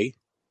guy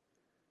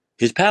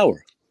his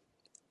power.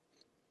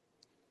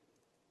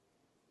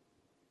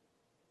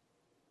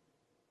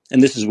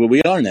 And this is where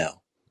we are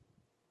now.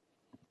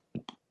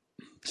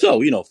 So,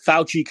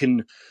 Fauci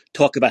can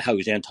talk about how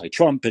he's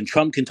anti-Trump, and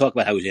Trump can talk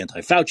about how he's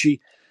anti-Fauci,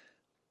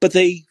 but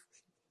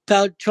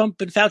Trump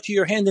and Fauci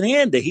are hand in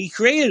hand. He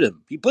created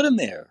him. He put him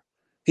there.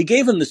 He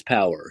gave him this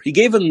power. He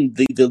gave him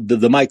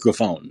the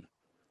microphone.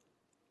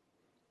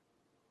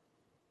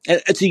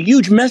 And it's a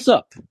huge mess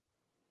up.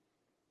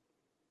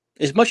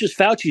 As much as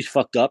Fauci's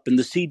fucked up, and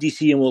the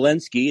CDC and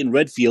Walensky and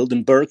Redfield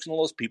and Birx and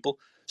all those people,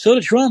 so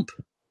did Trump.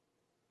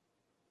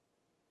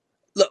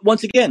 Look,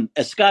 once again,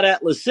 as Scott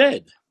Atlas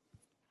said,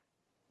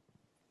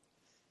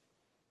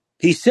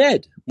 he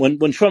said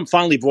when Trump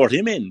finally brought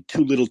him in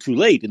too little too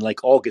late in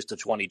like August of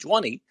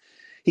 2020,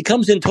 he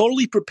comes in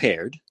totally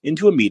prepared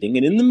into a meeting,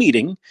 and in the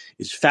meeting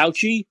is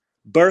Fauci,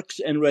 Birx,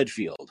 and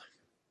Redfield.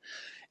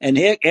 And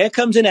here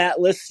comes an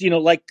Atlas,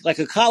 like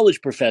a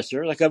college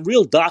professor, like a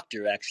real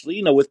doctor,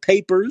 actually, with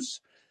papers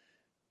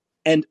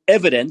and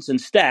evidence and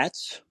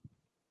stats.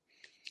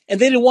 And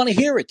they didn't want to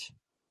hear it.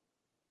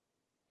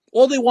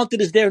 All they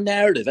wanted is their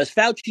narrative. As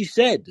Fauci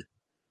said,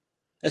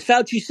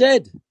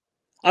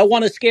 I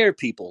want to scare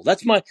people.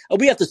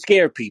 We have to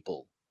scare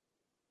people.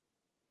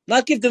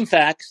 Not give them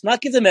facts,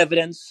 not give them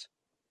evidence,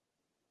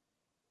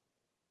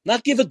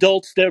 not give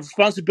adults their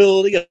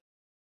responsibility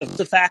of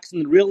the facts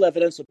and the real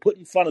evidence are put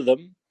in front of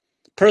them.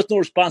 Personal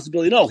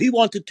responsibility. No, he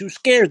wanted to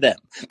scare them.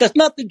 That's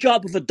not the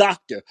job of a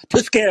doctor, to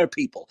scare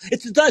people.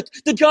 It's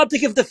the job to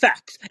give the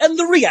facts and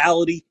the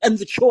reality and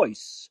the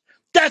choice.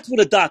 That's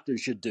what a doctor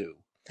should do.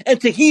 And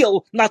to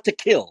heal, not to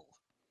kill.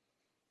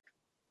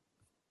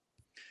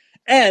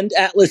 And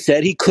Atlas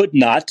said he could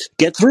not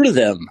get through to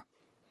them.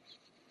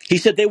 He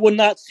said they were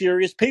not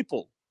serious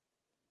people.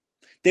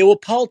 They were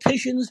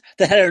politicians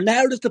that had a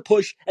narrative to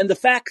push, and the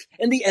facts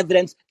and the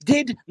evidence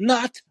did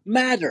not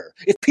matter.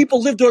 If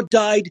people lived or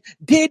died,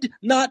 did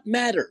not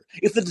matter.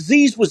 If the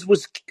disease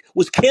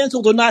was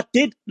canceled or not,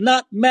 did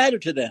not matter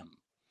to them.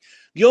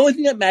 The only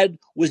thing that mattered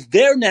was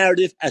their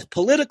narrative as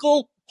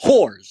political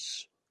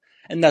whores.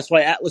 And that's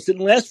why Atlas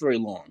didn't last very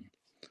long.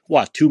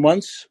 2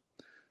 months?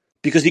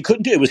 Because he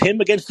couldn't do it. It was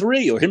him against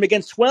 3 or him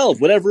against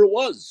 12, whatever it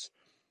was.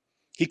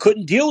 He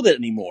couldn't deal with it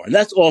anymore. And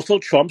that's also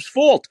Trump's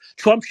fault.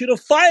 Trump should have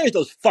fired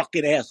those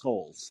fucking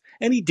assholes.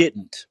 And he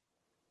didn't.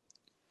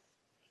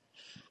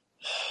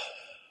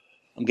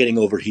 I'm getting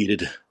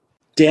overheated.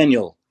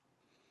 Daniel,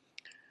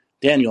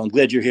 I'm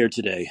glad you're here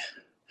today.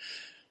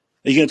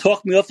 Are you going to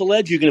talk me off the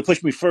ledge, or are you going to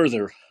push me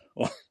further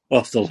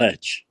off the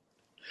ledge?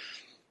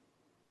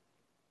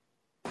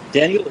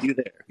 Daniel, are you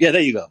there? Yeah,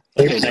 there you go.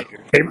 Okay, now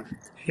you're here.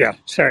 Yeah,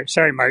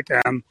 sorry, Mike.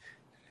 I'm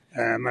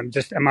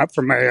up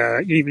for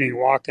my evening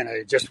walk, and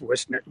I just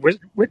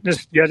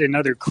witnessed yet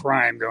another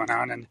crime going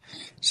on in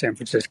San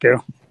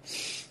Francisco.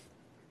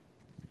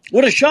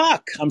 What a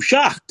shock! I'm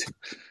shocked.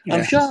 Yeah.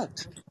 I'm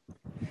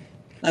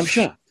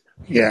shocked.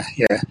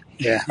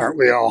 Yeah. Aren't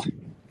we all?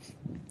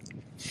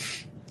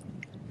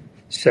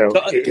 So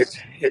it's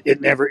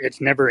never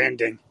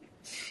ending.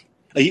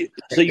 It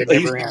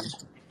never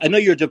ends. I know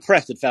you're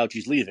depressed that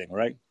Fauci's leaving,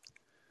 right?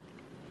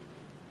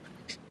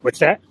 What's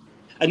that?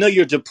 I know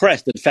you're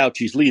depressed that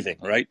Fauci's leaving,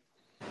 right?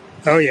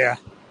 Oh, yeah.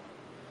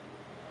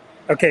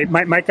 Okay,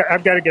 Mike,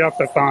 I've got to get off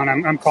the phone.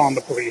 I'm calling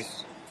the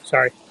police.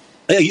 Sorry.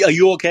 Are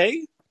you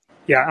okay?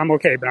 Yeah, I'm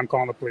okay, but I'm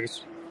calling the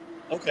police.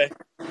 Okay.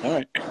 All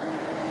right.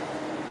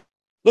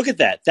 Look at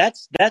that.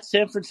 That's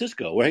San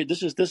Francisco, right?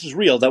 This is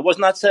real. That was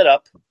not set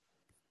up.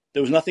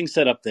 There was nothing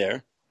set up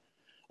there.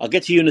 I'll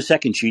get to you in a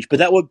second, Cheech, but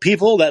that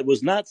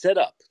was not set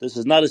up. This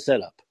is not a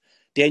setup.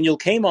 Daniel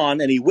came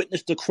on and he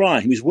witnessed a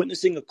crime. He was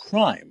witnessing a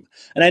crime.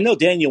 And I know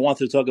Daniel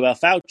wanted to talk about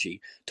Fauci,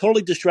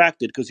 totally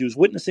distracted because he was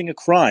witnessing a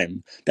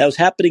crime that was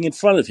happening in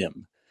front of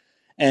him.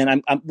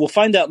 And we'll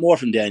find out more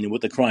from Daniel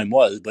what the crime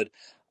was, but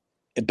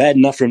bad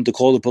enough for him to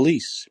call the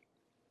police.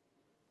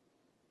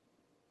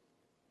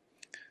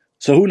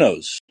 So who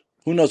knows?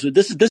 Who knows?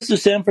 This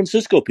is San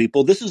Francisco,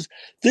 people. This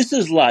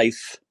is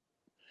life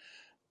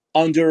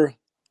under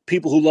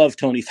people who love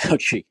Tony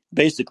Fauci.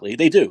 Basically,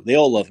 they do. They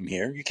all love him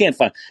here. It's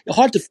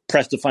hard to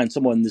press to find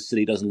someone in this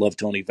city who doesn't love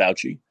Tony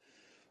Fauci.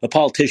 A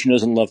politician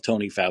doesn't love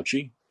Tony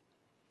Fauci.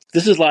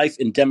 This is life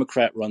in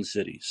Democrat-run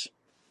cities.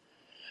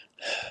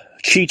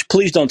 Cheech,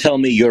 please don't tell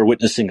me you're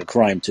witnessing a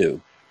crime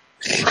too.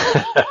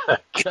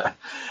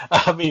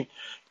 I mean,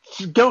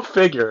 go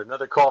figure.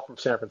 Another call from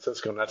San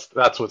Francisco, and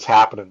that's what's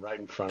happening right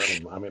in front of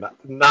him. I mean,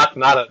 not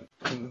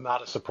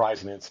a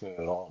surprising incident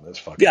at all. This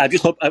fucking. Yeah, I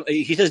just hope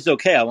he says it's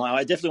okay.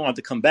 I definitely want him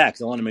to come back.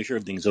 I want to make sure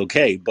everything's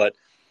okay. But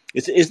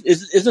isn't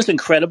this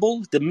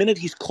incredible? The minute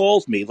he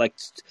calls me, like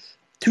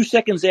 2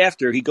 seconds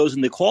after he goes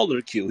in the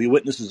caller queue, he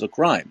witnesses a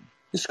crime.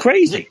 It's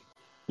crazy.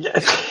 Yeah.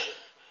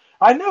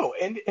 I know,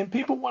 and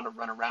people want to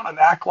run around and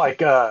act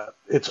like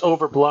it's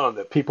overblown,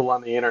 that people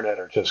on the internet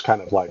are just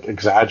kind of like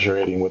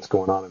exaggerating what's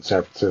going on in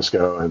San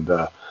Francisco. And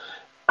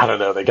I don't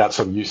know, they got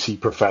some UC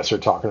professor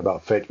talking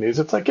about fake news.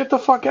 It's like, get the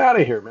fuck out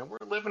of here, man. We're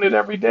living it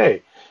every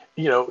day.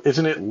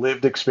 Isn't it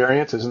lived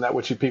experience? Isn't that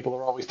what you people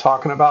are always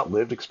talking about?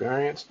 Lived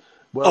experience?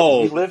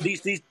 Well, we live.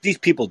 These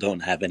people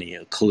don't have any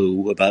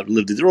clue about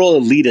lived. They're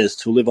all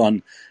elitists who live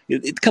on.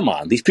 Come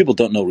on, these people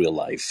don't know real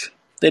life.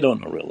 They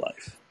don't know real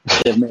life.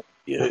 They have no idea.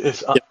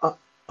 It's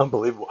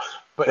unbelievable.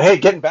 But hey,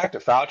 getting back to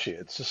Fauci,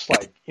 it's just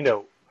like,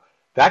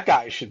 that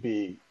guy should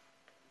be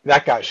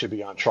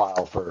on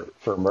trial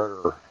for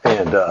murder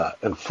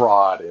and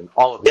fraud and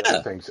all of the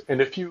other things.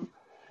 And if you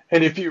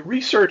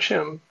research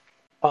him,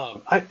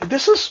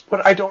 this is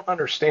what I don't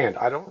understand.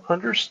 I don't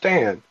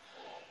understand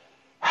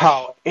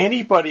how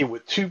anybody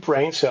with 2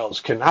 brain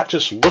cells cannot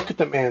just look at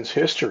the man's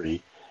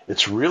history.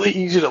 It's really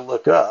easy to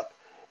look up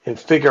and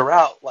figure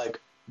out like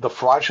the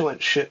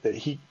fraudulent shit that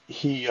he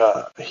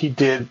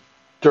did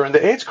during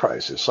the AIDS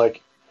crisis.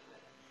 Like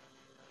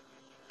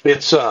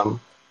it's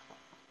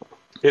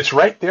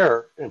right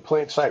there in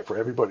plain sight for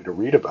everybody to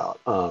read about.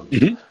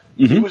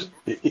 He was,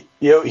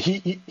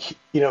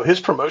 his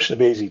promotion of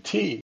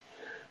AZT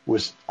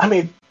was,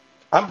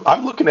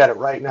 I'm looking at it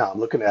right now. I'm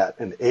looking at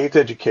an AIDS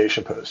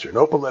education poster, an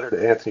open letter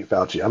to Anthony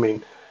Fauci.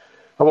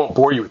 I won't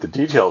bore you with the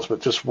details,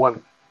 but just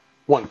one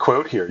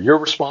quote here. You're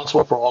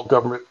responsible for all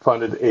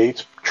government-funded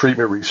AIDS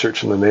treatment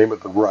research in the name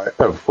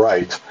of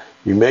right.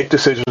 You make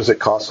decisions that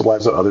cost the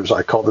lives of others.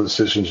 I call the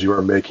decisions you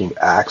are making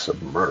acts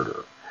of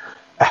murder.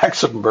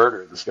 Acts of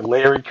murder. This guy,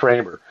 Larry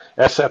Kramer,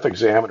 SF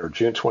Examiner,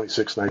 June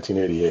 26,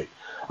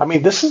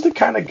 1988. This is the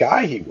kind of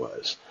guy he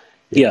was.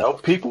 You know,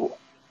 people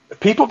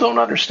don't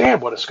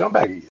understand what a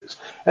scumbag he is.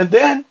 And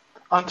then,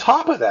 on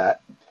top of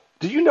that,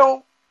 do you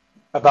know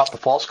about the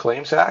False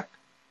Claims Act?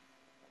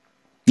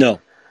 No.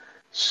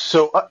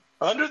 So,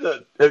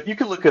 you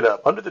can look it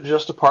up. Under the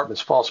Justice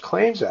Department's False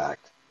Claims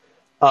Act,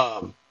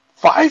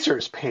 Pfizer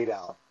has paid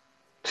out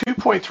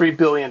 $2.3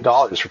 billion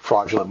for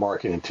fraudulent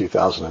marketing in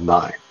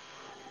 2009.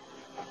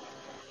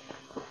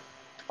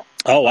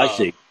 Oh, I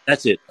see.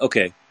 That's it.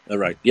 Okay. All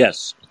right.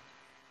 Yes,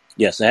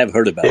 I have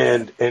heard about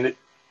that.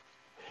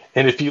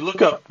 And if you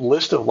look up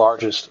list of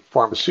largest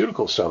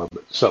pharmaceutical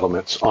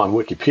settlements on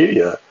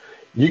Wikipedia,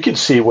 you can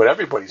see what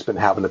everybody's been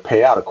having to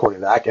pay out according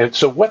to the act. And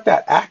so what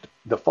that act,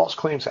 the False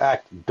Claims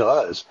Act,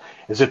 does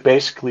is it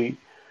basically,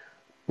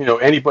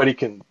 anybody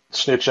can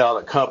snitch out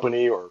a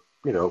company or,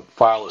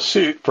 file a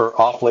suit for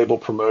off-label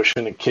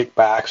promotion and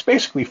kickbacks,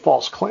 basically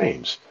false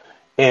claims.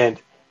 And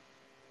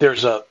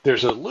there's a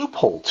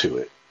loophole to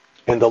it.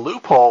 And the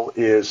loophole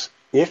is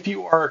if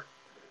you are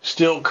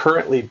still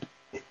currently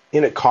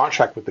in a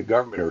contract with the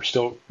government or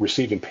still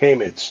receiving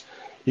payments,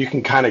 you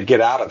can kind of get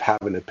out of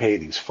having to pay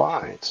these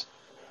fines.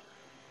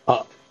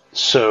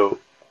 So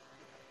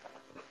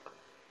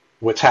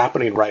what's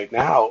happening right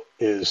now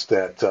is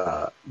that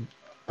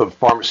the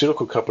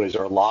pharmaceutical companies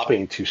are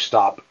lobbying to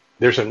stop.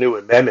 There's a new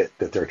amendment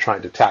that they're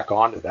trying to tack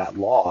on to that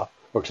law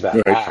or to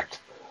that act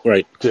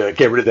to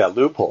get rid of that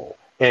loophole.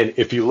 And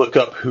if you look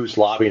up who's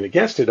lobbying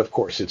against it, of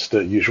course, it's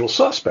the usual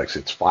suspects.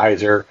 It's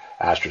Pfizer,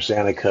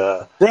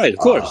 AstraZeneca. Right, of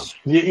course.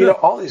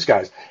 All these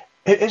guys.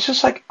 It's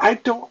just like, I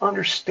don't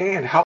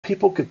understand how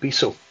people could be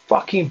so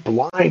fucking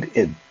blind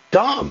and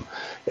dumb.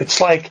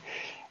 It's like,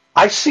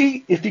 I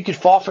see if you could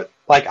fall for,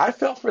 like, I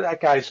fell for that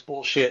guy's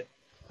bullshit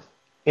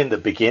in the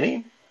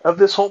beginning of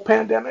this whole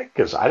pandemic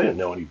because I didn't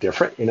know any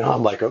different.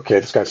 I'm like, okay,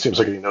 this guy seems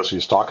like he knows what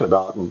he's talking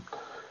about. And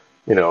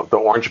the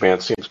orange man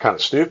seems kind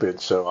of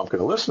stupid, so I'm going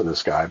to listen to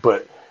this guy.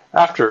 But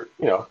after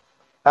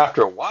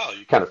a while,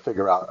 you kind of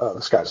figure out, oh,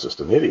 this guy's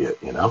just an idiot,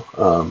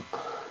 Well,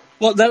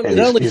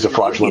 he's a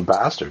fraudulent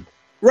bastard.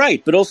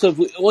 Right, but also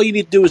all you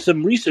need to do is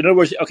some research. In other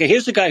words, okay,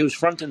 here's a guy who's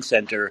front and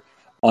center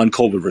on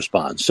COVID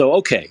response. So,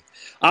 okay,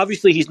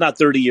 obviously he's not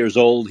 30 years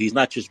old. He's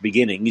not just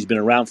beginning. He's been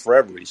around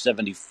forever. He's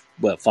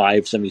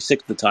 75,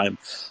 76 at the time.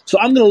 So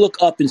I'm going to look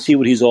up and see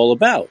what he's all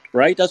about,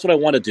 right? That's what I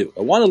want to do.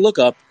 I want to look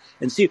up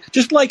and see,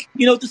 just like,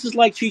 this is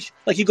like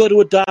you go to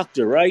a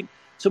doctor, right?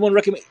 Someone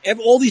recommend.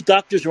 All these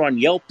doctors are on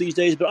Yelp these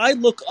days, but I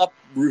look up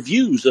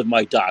reviews of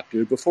my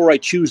doctor before I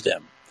choose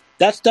them.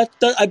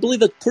 I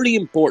believe that's pretty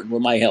important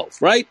with my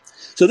health, right?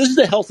 So this is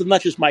the health of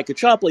not just Mike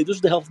Chapley. This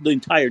is the health of the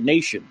entire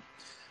nation.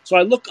 So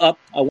I look up.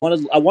 I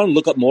want to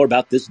look up more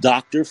about this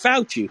Dr.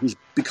 Fauci, who's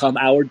become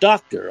our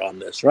doctor on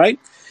this, right?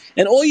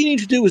 And all you need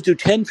to do is do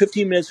 10,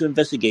 15 minutes of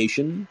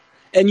investigation,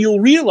 and you'll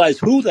realize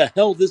who the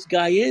hell this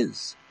guy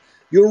is.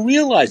 You'll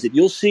realize it.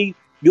 You'll see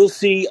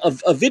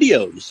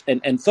videos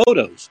and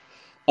photos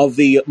of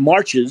the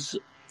marches,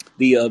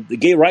 the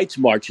gay rights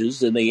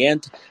marches, and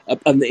in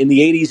the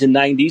 80s and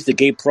 90s, the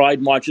gay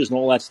pride marches and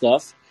all that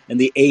stuff, and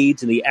the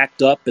AIDS and the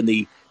ACT UP and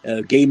the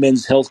gay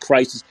men's health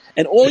crisis.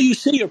 And all you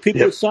see are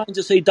people with signs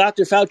that say,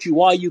 Dr. Fauci,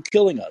 why are you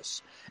killing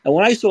us? And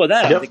when I saw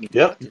that, I'm thinking,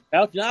 Dr.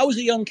 Fauci, I was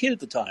a young kid at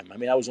the time.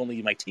 I was only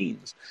in my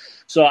teens.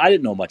 So I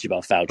didn't know much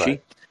about Fauci.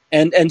 Right.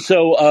 And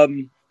so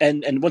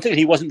And once again,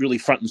 he wasn't really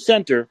front and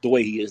center the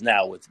way he is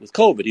now with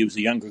COVID. He was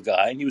a younger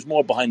guy, and he was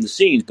more behind the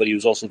scenes, but he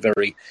was also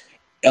very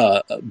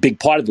a big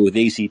part of it with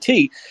ACT.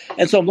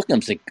 And so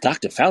I'm saying,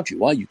 Dr. Fauci,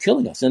 why are you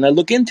killing us? And I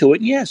look into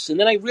it, yes. And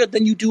then I read,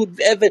 then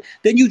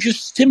you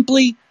just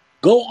simply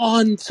go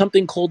on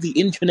something called the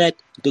internet,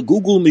 the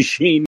Google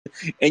machine,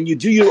 and you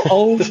do your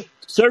own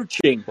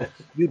searching.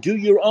 You do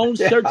your own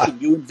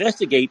searching. You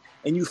investigate,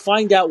 and you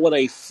find out what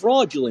a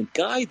fraudulent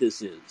guy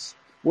this is.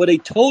 What a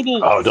total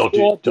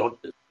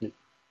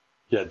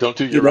don't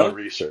do your own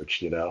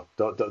research. Don't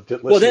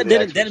well, then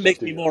it makes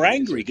me more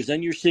angry, because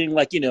then you're seeing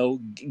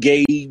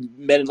gay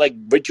men like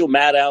Rachel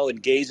Maddow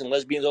and gays and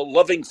lesbians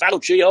loving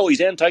Fauci. Oh,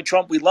 he's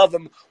anti-Trump. We love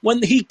him.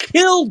 When he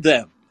killed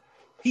them,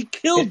 he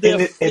killed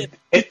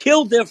he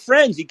killed their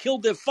friends. He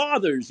killed their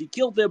fathers. He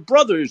killed their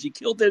brothers. He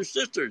killed their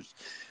sisters.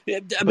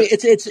 I mean,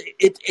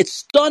 it's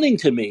stunning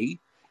to me.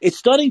 It's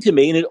stunning to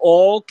me, and it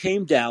all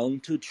came down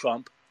to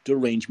Trump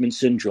derangement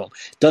syndrome.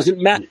 Doesn't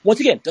matter. Once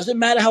again, doesn't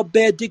matter how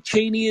bad Dick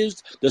Cheney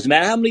is. Doesn't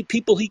matter how many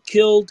people he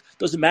killed.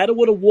 Doesn't matter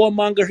what a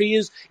warmonger he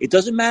is. It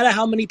doesn't matter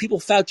how many people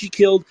Fauci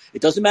killed.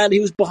 It doesn't matter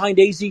he was behind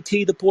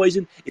AZT, the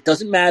poison. It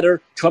doesn't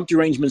matter. Trump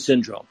derangement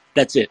syndrome.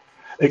 That's it.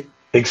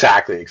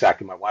 Exactly.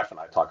 My wife and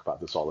I talk about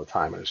this all the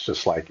time, and it's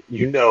just like,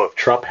 if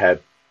Trump had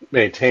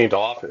maintained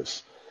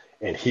office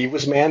and he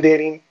was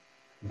mandating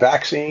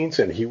vaccines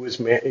and he was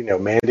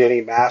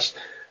mandating masks,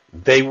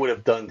 they would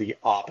have done the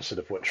opposite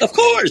of what Trump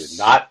did.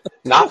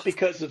 Not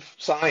because of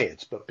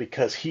science, but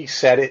because he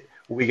said it.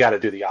 We got to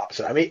do the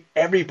opposite. I mean,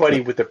 everybody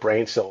with a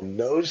brain cell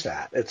knows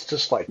that. It's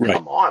just like,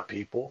 come on,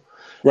 people.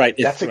 Right.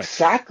 That's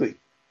exactly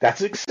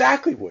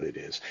what it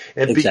is.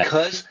 And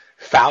because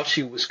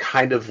Fauci was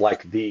kind of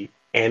like the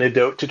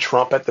antidote to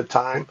Trump at the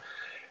time,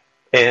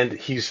 and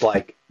he's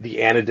like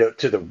the antidote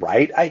to the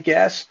right, I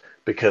guess,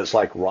 because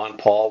like Ron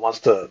Paul wants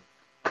to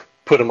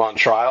put him on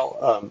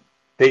trial.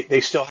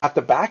 They still have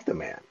to back the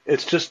man.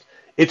 It's just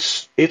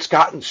it's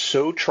gotten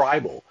so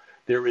tribal.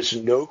 There is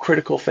no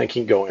critical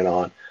thinking going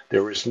on.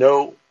 There is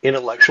no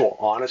intellectual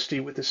honesty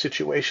with the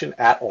situation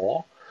at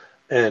all,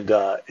 and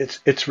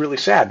it's really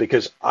sad,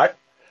 because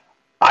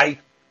I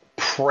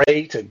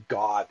pray to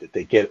God that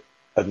they get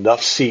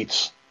enough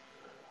seats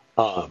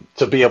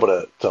to be able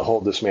to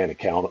hold this man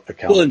accountable.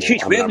 Well, and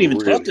Cheech, we haven't even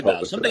talked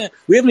about something.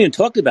 We haven't even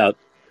talked about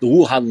the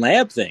Wuhan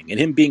lab thing and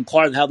him being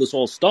part of how this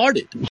all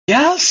started.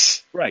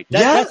 Yes. Right.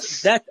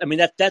 That's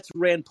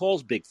Rand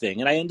Paul's big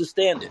thing, and I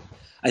understand it.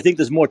 I think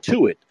there's more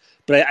to it,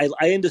 but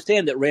I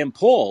understand that Rand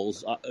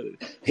Paul's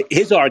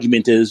his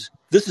argument is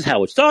this is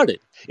how it started.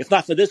 If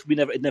not for this,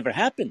 it never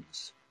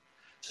happens.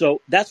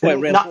 So that's why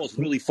Rand Paul is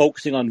really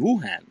focusing on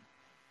Wuhan.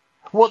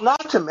 Well,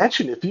 not to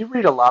mention, if you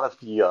read a lot of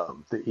the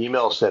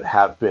emails that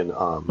have been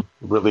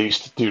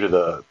released due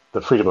to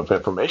the Freedom of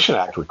Information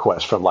Act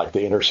request from like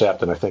The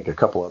Intercept and I think a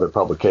couple other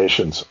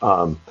publications,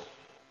 and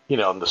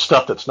the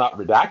stuff that's not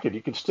redacted,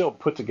 you can still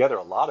put together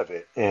a lot of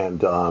it.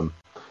 And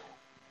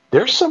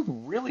there's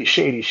some really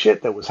shady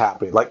shit that was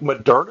happening. Like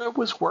Moderna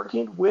was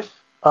working with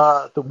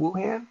the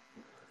Wuhan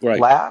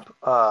lab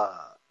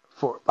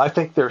I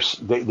think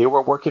they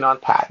were working on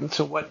patents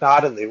and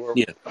whatnot, and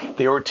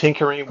they were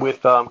tinkering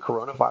with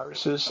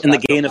coronaviruses and the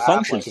gain of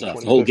function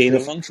stuff, the whole gain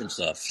of function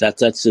stuff.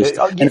 That's just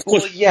and of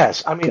course,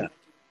 yes. I mean,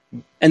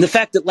 and the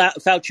fact that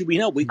Fauci,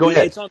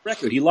 it's on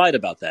record. He lied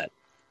about that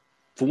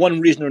for one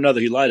reason or another.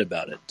 He lied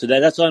about it. So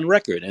that's on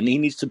record, and he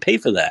needs to pay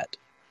for that.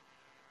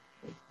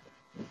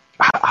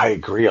 I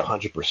agree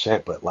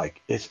 100%. But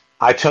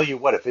I tell you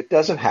what, if it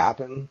doesn't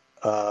happen,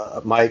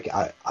 Mike,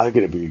 I'm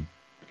going to be.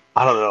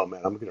 I don't know,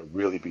 man. I'm going to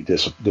really be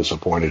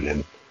disappointed,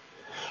 and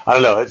I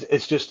don't know.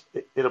 It's just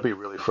it'll be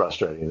really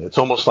frustrating. It's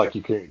almost like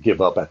you can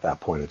give up at that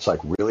point. It's like,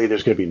 really,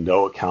 there's going to be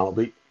no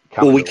accountability.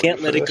 Well, we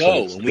can't let it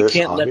go. We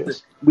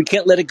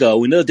can't let it go.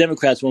 We know the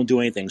Democrats won't do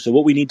anything. So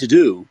what we need to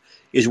do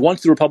is,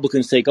 once the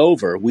Republicans take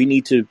over, we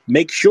need to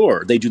make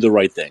sure they do the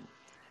right thing,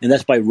 and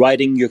that's by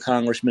writing your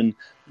congressman,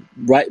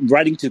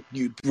 writing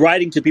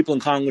to people in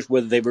Congress,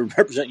 whether they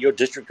represent your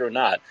district or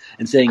not,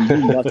 and saying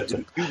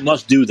you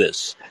must do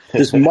this.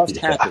 This must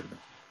happen.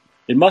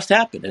 It must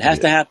happen. It has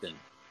to happen.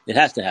 It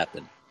has to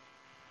happen.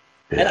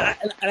 Yeah.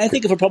 And I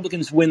think if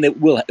Republicans win, it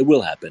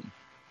will happen.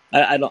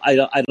 I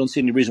don't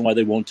see any reason why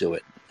they won't do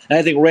it. And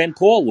I think Rand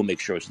Paul will make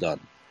sure it's done.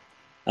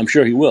 I'm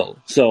sure he will.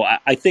 So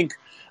I think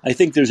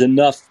there's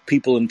enough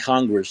people in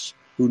Congress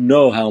who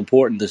know how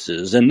important this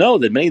is and know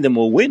that many of them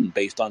will win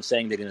based on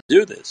saying they're going to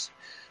do this.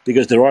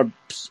 Because there are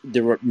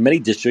many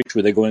districts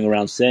where they're going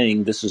around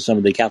saying this is some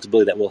of the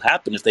accountability that will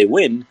happen if they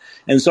win.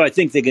 And so I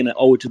think they're going to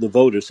owe it to the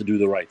voters to do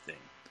the right thing.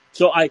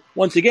 So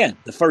once again,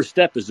 the first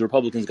step is the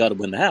Republicans got to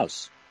win the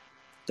House.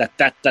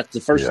 That's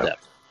the first step.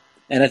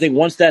 And I think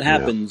once that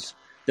happens,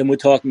 then we're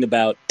talking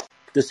about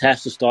this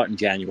has to start in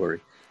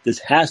January. This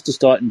has to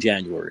start in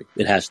January.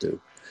 It has to.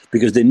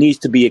 Because there needs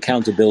to be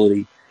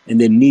accountability, and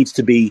there needs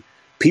to be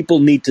people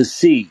need to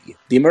see.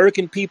 The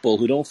American people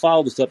who don't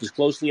follow the stuff as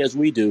closely as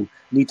we do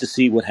need to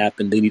see what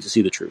happened. They need to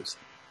see the truth.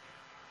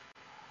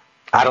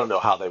 I don't know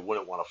how they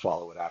wouldn't want to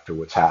follow it after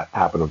what's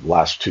happened in the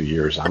last 2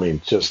 years. I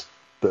mean, just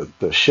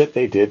the shit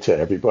they did to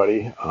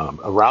everybody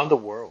around the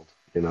world,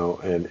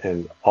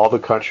 and all the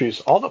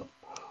countries, all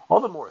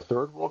the more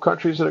third world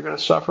countries that are going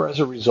to suffer as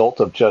a result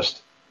of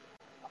just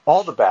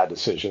all the bad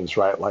decisions,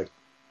 right? Like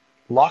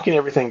locking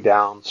everything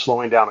down,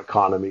 slowing down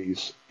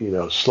economies,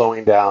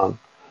 slowing down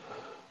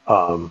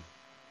um,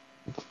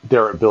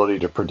 their ability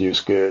to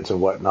produce goods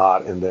and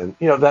whatnot, and then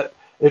that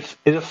if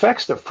it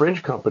affects the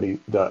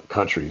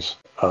countries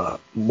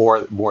more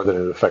than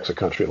it affects a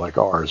country like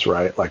ours,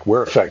 right? Like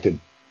we're affected,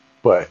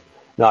 but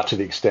not to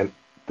the extent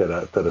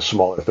that a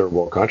smaller third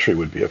world country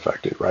would be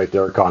affected, right?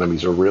 Their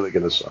economies are really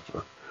going to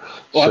suffer.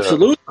 Oh, So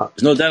absolutely.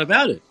 There's no doubt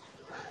about it.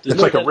 There's it's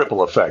no like a doubt.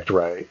 ripple effect,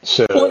 right?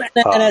 So Well,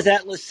 and as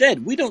Atlas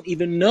said, we don't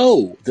even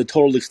know the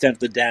total extent of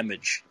the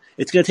damage.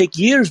 It's going to take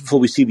years before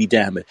we see the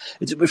damage.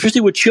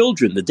 Especially with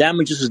children, the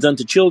damage this is done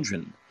to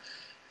children.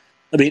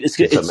 I mean, it's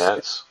a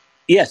mess.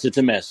 Yes, it's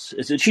a mess.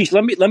 Cheech,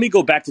 let me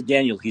go back to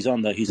Daniel. He's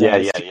on the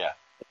Yeah.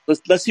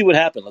 Let's see what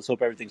happened. Let's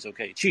hope everything's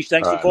okay. Cheech,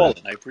 thanks All for right, man.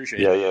 calling. I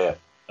appreciate it. Yeah.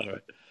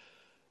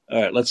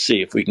 All right. Let's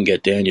see if we can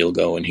get Daniel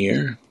going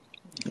here.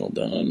 Hold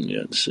on. Yeah,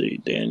 let's see,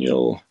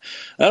 Daniel.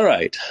 All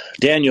right,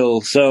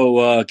 Daniel.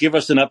 So give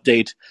us an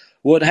update.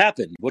 What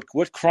happened?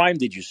 What crime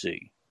did you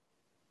see?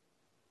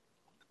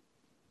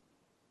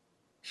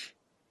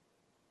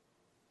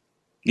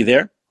 You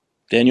there,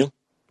 Daniel?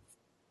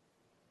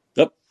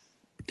 Oh,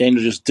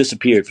 Daniel just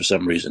disappeared for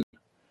some reason.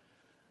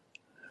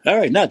 All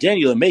right, now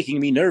Daniel, you're making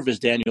me nervous,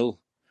 Daniel.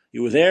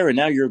 You were there and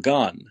now you're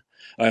gone.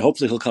 All right,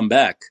 hopefully he'll come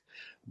back.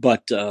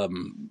 But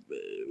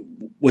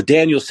what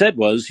Daniel said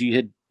was he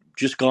had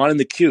just gone in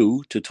the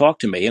queue to talk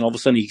to me, and all of a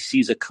sudden he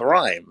sees a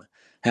crime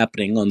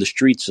happening on the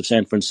streets of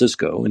San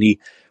Francisco, and he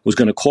was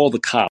going to call the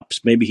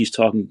cops. Maybe he's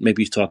talking.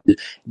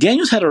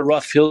 Daniel's had a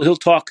rough. He'll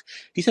talk.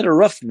 He's had a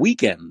rough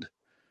weekend.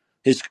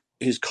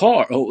 His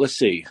car. Oh, let's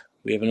see.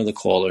 We have another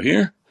caller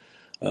here.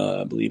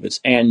 I believe it's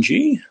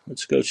Angie.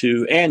 Let's go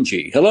to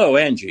Angie. Hello,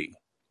 Angie.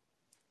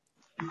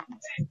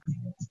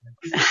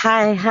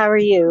 Hi, how are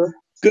you?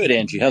 Good,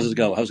 Angie. How's it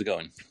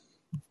going?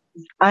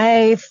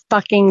 I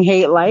fucking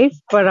hate life,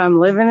 but I'm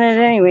living it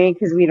anyway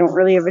because we don't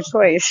really have a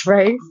choice,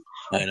 right?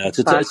 I know it's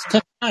a Fuck.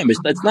 tough time.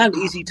 It's not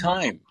an easy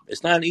time.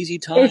 It's not an easy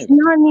It's time.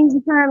 not an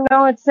easy time.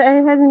 No, it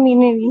hasn't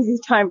been an easy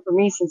time for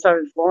me since I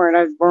was born.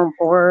 I was born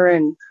poor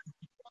and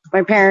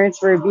my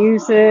parents were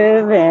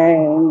abusive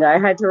and I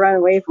had to run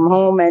away from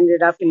home,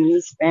 ended up in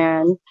East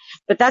Van.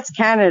 But that's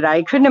Canada.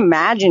 I couldn't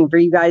imagine for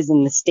you guys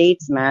in the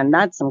States, man.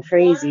 That's some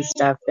crazy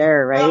stuff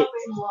there, right?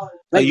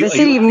 Like the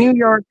city of New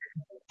York.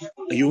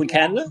 Are you in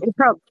Canada?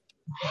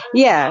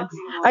 Yeah.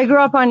 I grew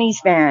up on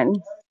East Van,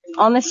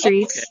 on the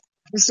streets. Okay.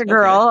 Just a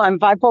girl. Okay. I'm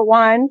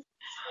 5'1",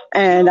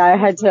 and I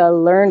had to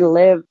learn to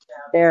live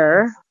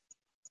there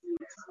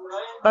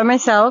by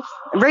myself.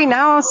 Right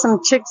now,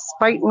 some chick's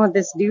fighting with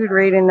this dude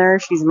right in there.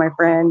 She's my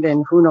friend,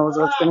 and who knows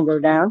what's going to go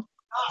down.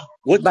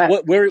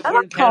 Where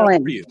in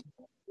Canada are you?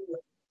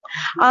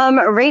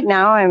 Right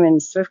now I'm in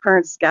Swift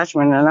Current,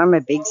 Saskatchewan, and I'm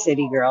a big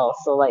city girl.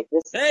 So like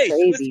this is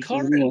crazy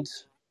for me.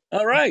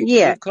 All right.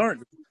 Yeah. Swift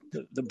Current.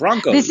 The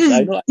Broncos. This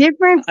is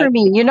different for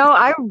me.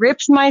 I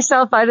ripped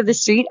myself out of the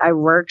street. I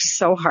worked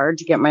so hard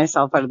to get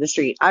myself out of the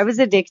street. I was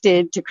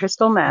addicted to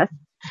crystal meth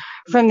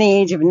from the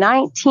age of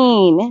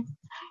 19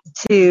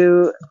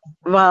 to,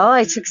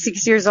 I took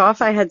 6 years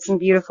off. I had some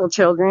beautiful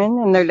children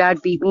and their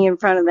dad beat me in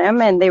front of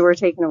them and they were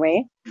taken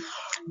away.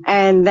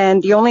 And then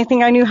the only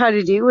thing I knew how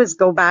to do was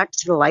go back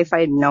to the life I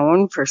had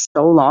known for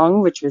so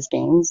long, which was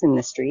gangs in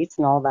the streets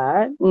and all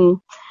that. And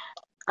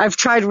I've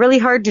tried really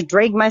hard to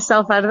drag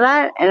myself out of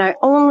that, and I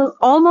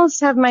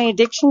almost have my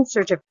addiction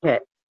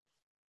certificate.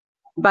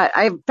 But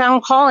I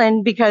found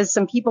Colin because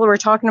some people were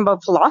talking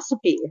about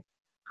philosophy.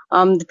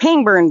 The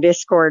Pain Burn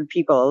Discord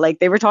people, like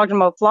they were talking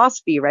about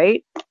philosophy,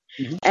 right?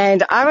 Mm-hmm.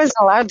 And I was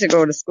allowed to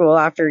go to school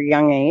after a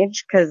young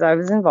age because I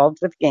was involved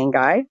with a gang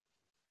guy.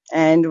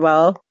 And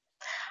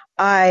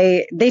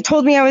they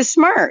told me I was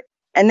smart.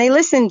 And they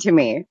listened to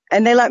me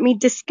and they let me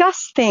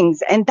discuss things.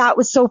 And that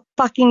was so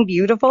fucking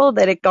beautiful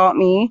that it got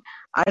me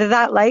out of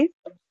that life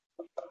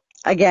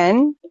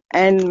again.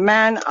 And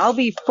man, I'll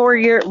be 4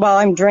 years. Well,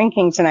 I'm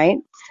drinking tonight,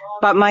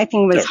 but my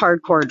thing was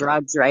hardcore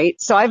drugs,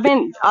 right? So I've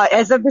been,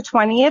 as of the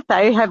 20th,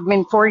 I have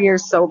been 4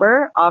 years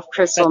sober off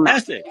crystal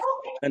meth.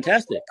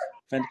 Fantastic.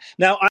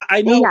 Now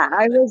I know. Yeah,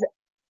 I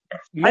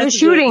was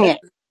shooting it.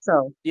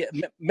 So yeah,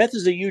 meth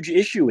is a huge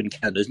issue in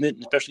Canada, isn't it?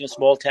 Especially in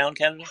small town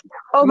Canada.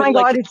 Oh my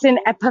God, it's an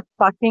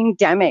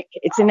epidemic.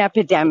 It's an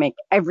epidemic.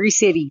 Every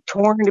city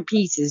torn to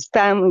pieces,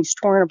 families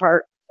torn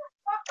apart.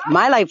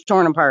 My life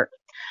torn apart.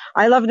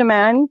 I loved a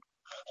man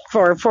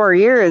for 4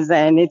 years,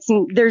 and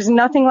there's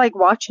nothing like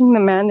watching the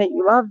man that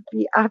you love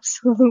be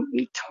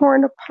absolutely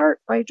torn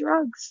apart by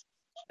drugs.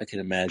 I can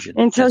imagine.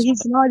 Until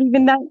he's not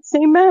even that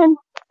same man,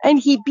 and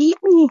he beat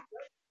me.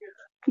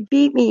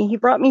 He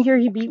brought me here.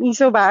 He beat me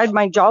so bad,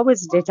 my jaw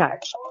was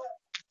detached.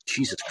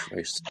 Jesus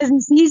Christ. Because he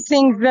sees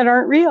things that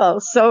aren't real.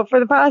 So for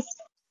the past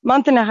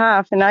month and a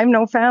half, and I have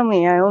no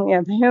family, I only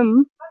have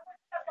him,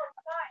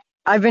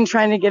 I've been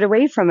trying to get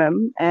away from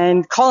him.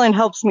 And Colin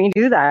helps me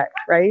do that,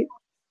 right?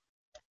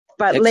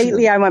 But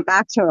Lately I went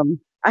back to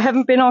him. I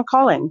haven't been on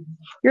call-in.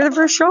 You're the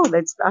first show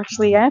that's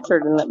actually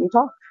answered and let me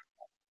talk.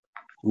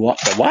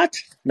 What?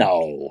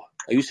 No.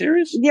 Are you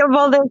serious? Yeah,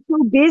 well, they're so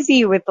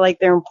busy with like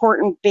their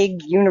important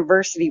big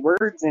university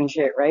words and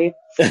shit, right?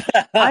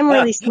 I'm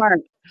really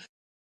smart,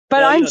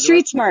 but Well, I'm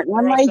street smart. And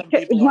I'm there are like, some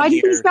people on why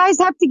do these here. guys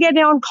have to get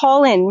on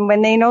call-in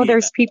when they know Yeah,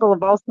 there's people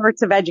of all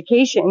sorts of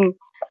education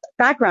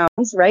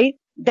backgrounds, right?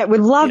 That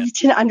would love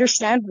yeah. to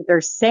understand what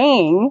they're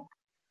saying,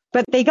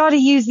 but they got to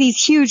use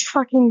these huge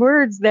fucking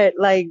words that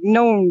like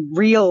no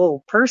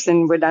real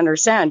person would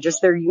understand,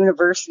 just their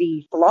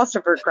university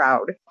philosopher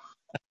crowd.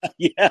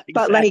 Yeah,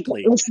 But like,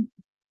 exactly.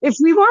 if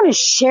we want to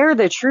share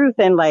the truth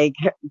and like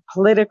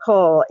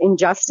political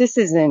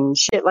injustices and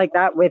shit like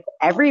that with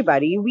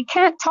everybody, we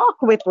can't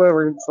talk with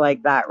words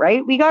like that,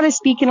 right? We got to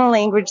speak in a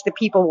language that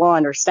people will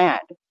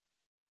understand,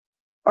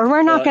 or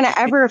we're not going to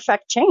ever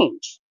affect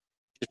change.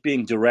 Just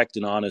being direct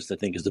and honest, I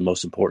think, is the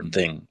most important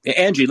thing.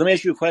 Angie, let me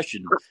ask you a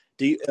question.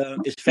 Is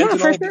Yeah,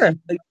 for sure.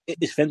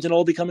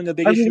 fentanyl becoming a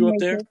big issue up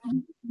Everything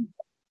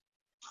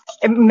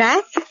there?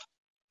 Meth?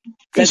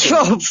 Fentanyl.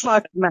 Oh,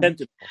 fuck, meth.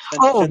 Fentanyl.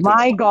 Oh Fentanyl.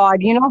 my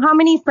God. You know how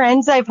many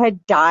friends I've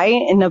had die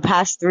in the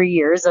past 3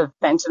 years of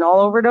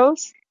fentanyl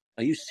overdose?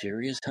 Are you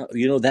serious?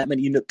 That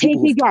many Take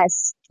people a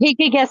guess. Take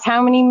a guess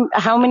how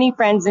many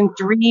friends in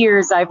 3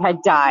 years I've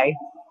had die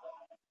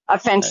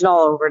of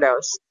fentanyl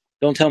overdose.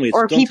 Don't tell me.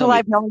 Or Don't tell people me.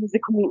 I've known as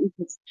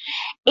acquaintances.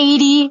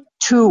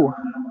 82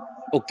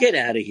 Oh, get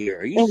out of here.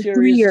 Are you in 3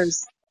 serious?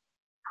 years.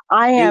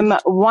 I am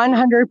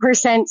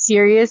 100%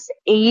 serious.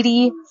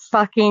 80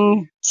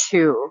 fucking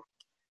 2.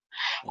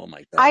 Oh my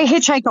God. I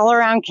hitchhike all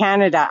around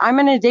Canada. I'm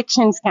an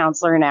addictions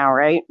counselor now,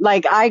 right?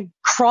 Like I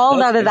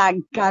crawled out of that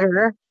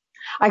gutter.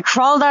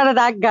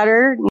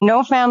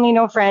 No family,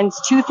 no friends,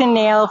 tooth and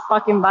nail,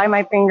 fucking by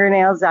my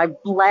fingernails. I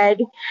bled.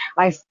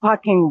 I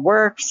fucking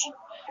worked.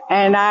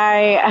 And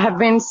I have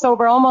been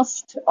sober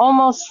almost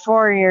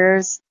 4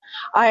 years.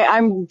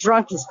 I'm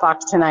drunk as fuck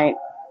tonight.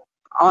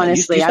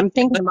 Honestly, I'm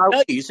thinking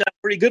about. You sound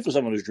pretty good for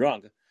someone who's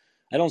drunk.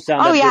 I don't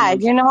sound Oh that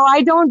good. yeah,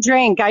 I don't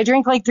drink. I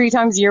drink like 3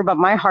 times a year, but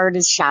my heart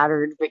is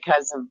shattered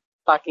because of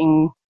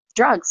fucking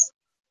drugs.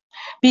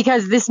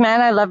 Because this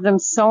man, I loved him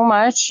so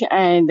much,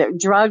 and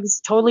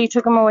drugs totally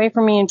took him away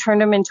from me and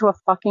turned him into a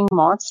fucking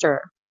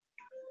monster.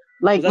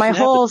 Like my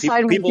whole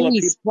side of my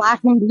face,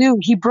 black and blue.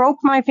 He broke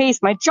my face.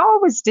 My jaw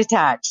was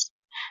detached.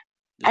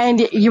 And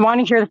you want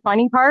to hear the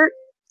funny part?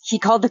 He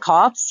called the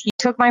cops. He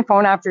took my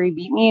phone after he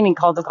beat me and he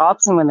called the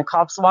cops. And when the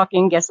cops walked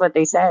in, guess what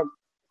they said?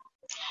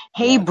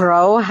 Hey,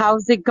 bro,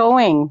 how's it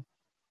going?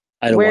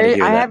 I don't want to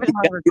hear I that. have it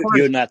on record.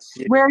 You're not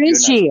serious. Where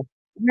is she?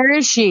 Where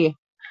is she?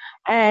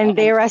 And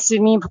they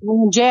arrested me and put me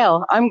in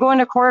jail. I'm going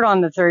to court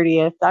on the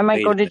 30th. I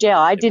might go to jail.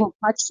 I didn't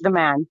touch the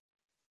man,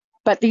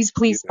 but these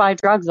police buy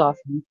drugs off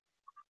him.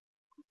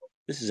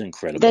 This is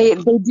incredible.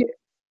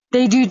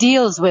 They do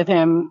deals with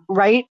him,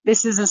 right?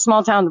 This is a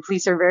small town. The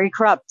police are very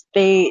corrupt.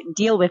 They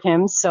deal with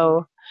him,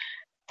 so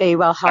they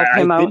will help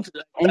him out.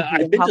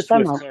 I've been to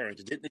Swift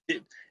Current.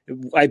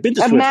 I've been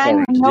to Swift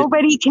Current.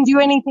 Nobody can do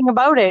anything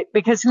about it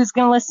because who's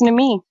going to listen to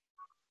me?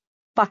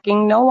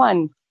 Fucking no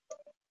one.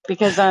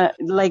 Because they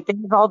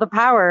have all the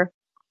power.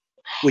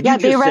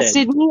 They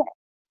arrested me.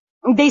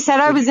 They said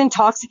I was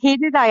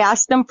intoxicated. I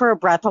asked them for a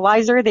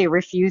breathalyzer. They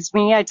refused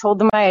me. I told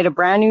them I had a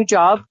brand new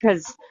job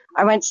because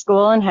I went to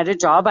school and had a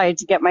job. I had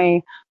to get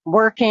my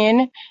work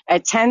in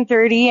at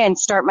 10:30 and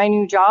start my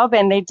new job.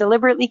 And they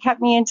deliberately kept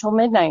me until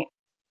midnight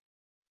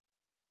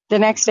the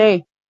next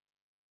day.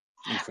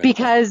 Incredible.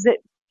 Because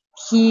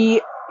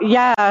it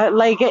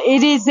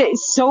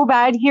is so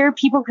bad here.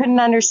 People couldn't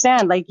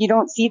understand. Like, you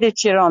don't see that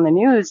shit on the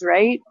news,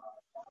 right?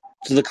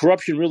 So the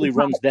corruption really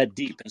runs that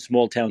deep in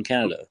small town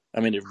Canada.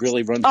 I mean, it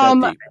really runs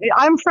that deep.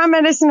 I'm from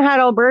Medicine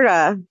Hat,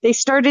 Alberta. They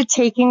started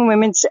taking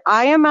women's.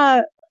 I've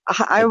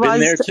been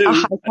there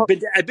too.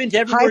 I've been to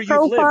everywhere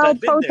you've lived.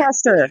 I've been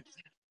protester. There.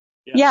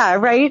 Yeah,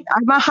 right.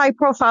 I'm a high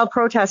profile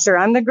protester.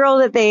 I'm the girl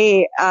that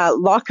they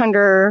lock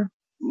under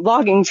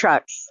logging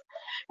trucks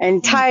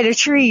and tie to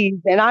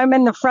trees. And I'm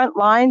in the front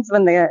lines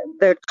when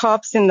the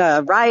cops in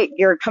the riot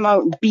gear come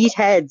out and beat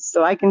heads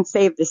so I can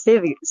save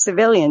the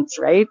civilians,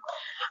 right?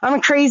 I'm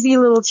a crazy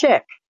little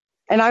chick,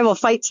 and I will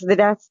fight to the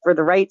death for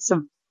the rights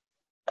of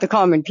the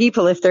common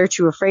people if they're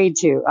too afraid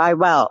to.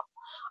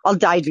 I'll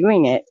die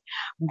doing it.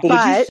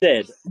 But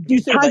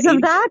because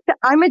of that,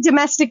 I'm a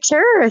domestic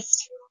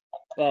terrorist.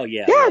 Oh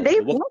yeah. Yeah,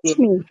 they watch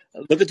me.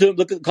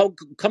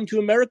 Come to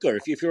America.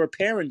 If you're a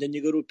parent and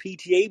you go to a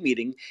PTA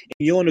meeting and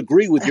you don't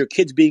agree with your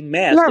kids being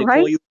masked, they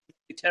call you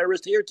a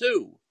terrorist here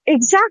too.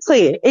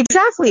 Exactly.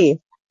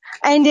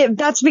 And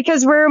that's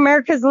because we're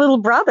America's little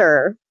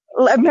brother.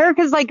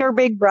 America's like our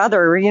big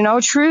brother,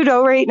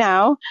 Trudeau right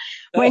now.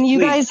 When you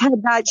guys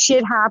had that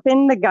shit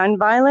happen, the gun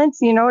violence,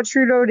 you know what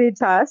Trudeau did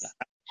to us?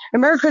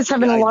 America's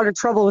having a lot of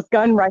trouble with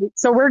gun rights,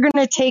 so we're going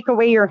to take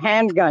away your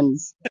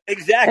handguns.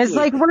 Exactly. It's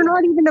like, we're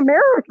not even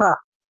America.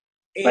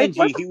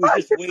 Angie,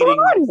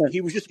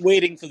 he was just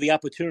waiting for the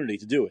opportunity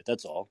to do it.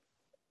 That's all.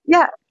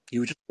 Yeah. He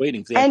was just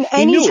waiting for And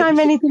anytime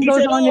anything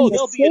goes on in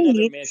the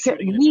States,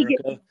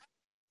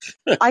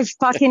 I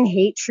fucking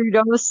hate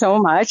Trudeau so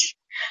much.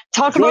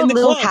 Talk Join about the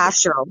little club.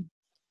 Castro.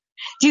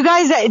 Do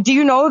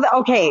you know that?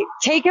 Okay,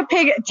 take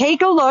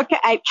a look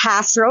at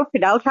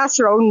Fidel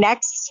Castro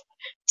next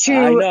I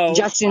to know.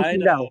 Justin I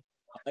Trudeau. know.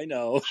 I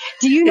know.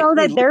 Do you know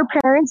that We their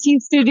parents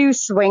used to do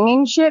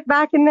swinging shit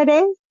back in the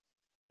day?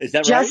 Is that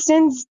right?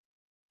 Justin's,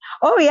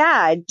 oh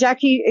yeah,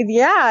 Jackie,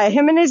 yeah,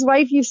 him and his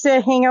wife used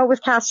to hang out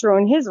with Castro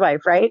and his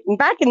wife, right? And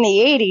back in the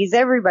 80s,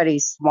 everybody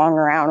swung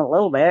around a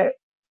little bit,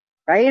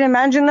 right?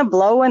 Imagine the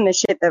blow and the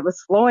shit that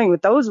was flowing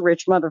with those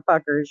rich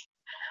motherfuckers.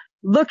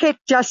 Look at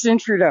Justin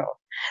Trudeau.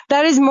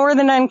 That is more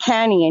than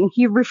uncanny, and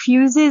he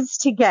refuses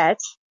to get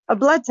a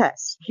blood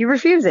test. He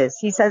refuses.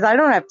 He says, I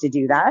don't have to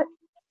do that.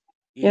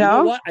 You You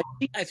know know? what?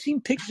 I've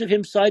seen pictures of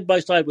him side by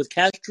side with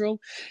Castro,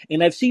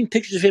 and I've seen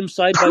pictures of him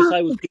side by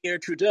side with Pierre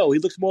Trudeau. He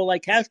looks more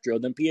like Castro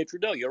than Pierre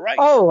Trudeau. You're right.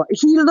 Oh,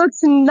 he looks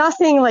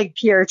nothing like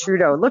Pierre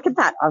Trudeau. Look at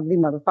that ugly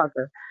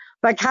motherfucker.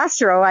 But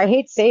Castro, I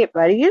hate to say it,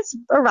 but he is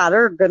a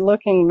rather good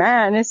looking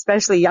man,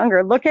 especially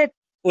younger. Look at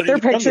When he their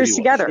was younger, he pictures was.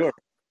 together. Sure.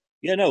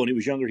 Yeah, no, when he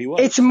was younger, he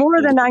It's was. more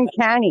No than doubt about it.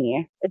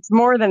 uncanny. It's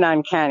more than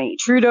uncanny.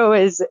 Trudeau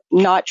is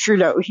not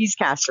Trudeau. He's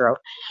Castro.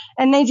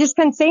 And they just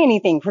couldn't say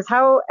anything because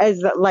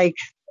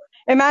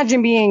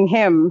imagine being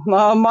him.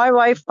 Well, my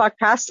wife fucked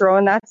Castro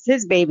and that's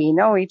his baby.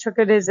 No, he took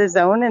it as his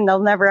own and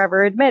they'll never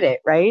ever admit it,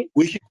 right?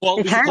 We should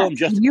call They can't. him Can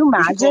Justin. you We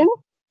should call imagine? him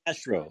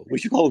Castro. We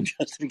should call him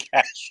Justin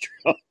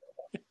Castro.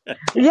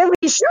 Yeah,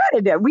 we should.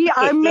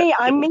 I'm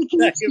making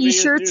That could be his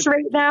t-shirts new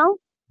right now.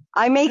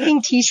 I'm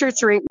making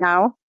t-shirts right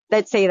now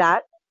that say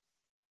that.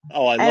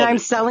 Oh, I And love I'm it.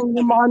 selling Love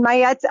them it. on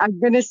I'm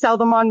going to sell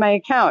them on my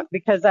account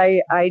because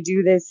I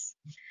do this.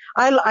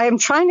 I'm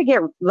trying to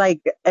get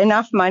like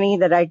enough money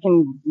that I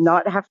can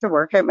not have to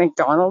work at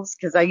McDonald's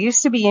because I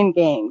used to be in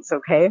gangs.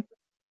 Okay. And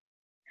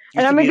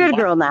Used to I'm a be in good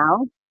what? girl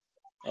now.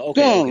 Okay,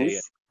 okay, yeah.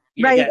 Gangs.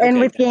 Yeah, Right. yeah, And okay,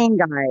 with gang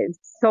guys.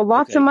 So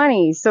lots of okay.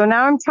 money. So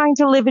now I'm trying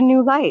to live a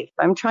new life.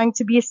 I'm trying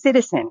to be a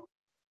citizen.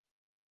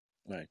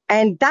 Right.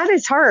 And that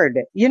is hard.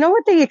 You know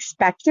what they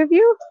expect of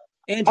you?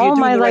 Angie, you're All doing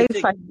my the right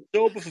life, thing.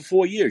 You're sober for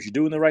 4 years. You're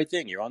doing the right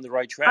thing. You're on the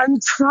right track. I'm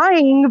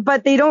trying,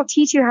 but they don't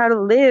teach you how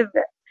to live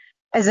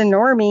as a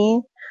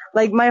normie.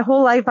 Like my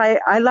whole life,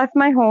 I left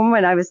my home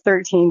when I was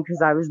 13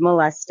 because I was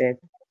molested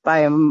by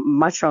a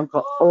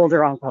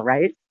older uncle,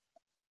 right?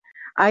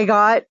 I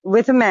got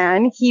with a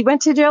man. He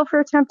went to jail for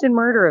attempted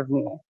murder of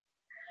me.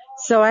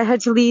 So I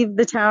had to leave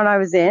the town I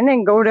was in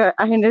and I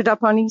ended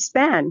up on East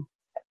Van.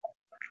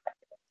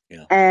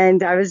 Yeah.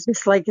 And I was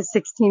just like a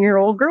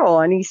 16-year-old girl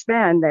on East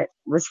Van that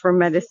was from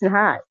Medicine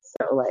Hat.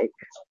 So like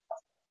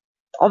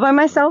all by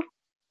myself.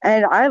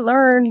 And I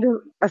learned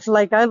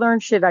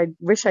shit I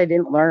wish I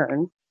didn't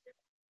learn.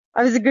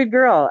 I was a good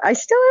girl. I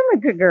still am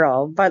a good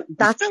girl, but You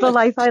that's sound the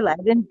like life I led.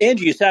 And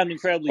Angie. You sound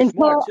incredibly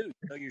smart until, too.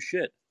 You know your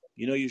shit.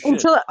 You know your shit.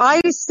 until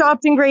I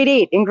stopped in grade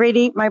 8. In grade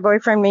 8, my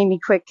boyfriend made me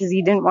quit because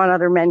he didn't want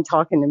other men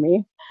talking to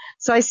me.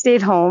 So I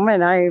stayed home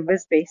and I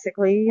was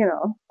basically,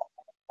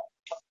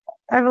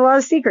 I have a lot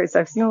of secrets.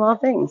 I've seen a lot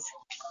of things.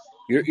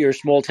 You're a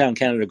small town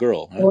Canada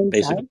girl, huh? What was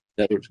Basically,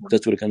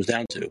 that's what it comes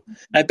down to.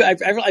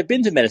 I've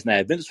been to Medicine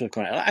Hat. I've been to Swift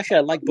Current. Actually, I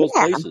like both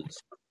Yeah. places.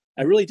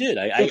 I really did.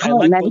 They I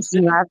call it like both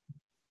medicine cities. lab.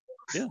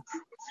 Yeah,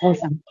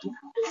 Awesome.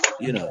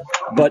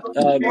 but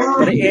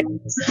Angie, Hey,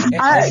 just give me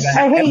I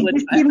have one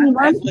to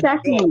let you go.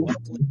 second. I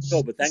have to let you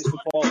go. But thanks for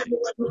calling.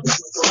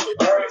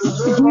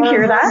 Did you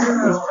hear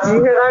that? Did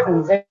you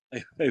hear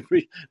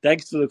that?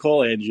 Thanks for the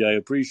call, Angie. I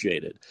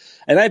appreciate it.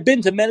 And I've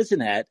been to Medicine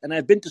Hat, and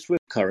I've been to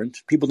Swift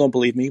Current. People don't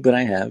believe me, but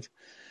I have.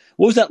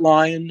 What was that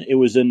line? It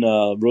was in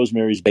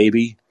Rosemary's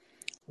Baby,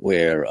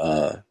 where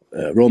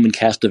Roman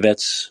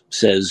Castevetz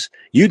says,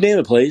 "You name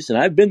a place, and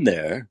I've been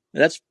there."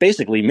 That's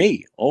basically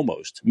me,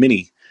 almost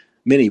mini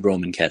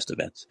Roman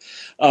Castevetz.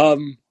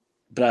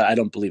 But I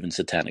don't believe in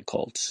satanic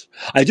cults.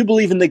 I do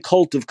believe in the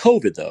cult of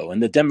COVID, though,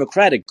 and the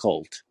Democratic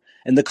cult,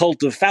 and the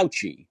cult of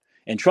Fauci,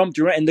 and Trump,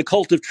 and the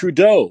cult of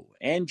Trudeau.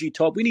 Angie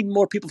talk. We need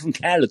more people from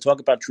Canada to talk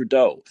about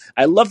Trudeau.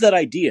 I love that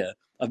idea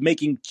of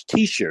making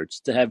T-shirts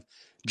to have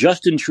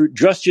Justin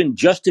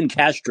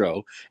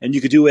Castro, and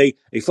you could do a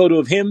photo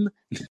of him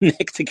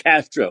next to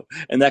Castro,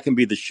 and that can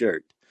be the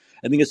shirt.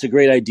 I think it's a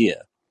great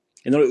idea.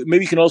 And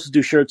maybe you can also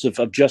do shirts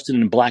of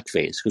Justin in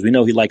blackface, because we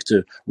know he likes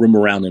to roam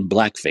around in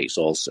blackface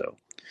also.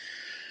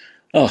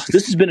 Oh,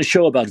 this has been a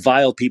show about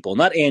vile people,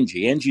 not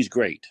Angie. Angie's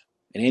great,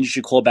 and Angie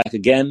should call back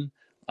again.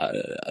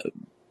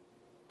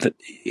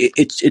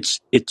 It's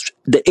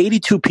the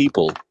 82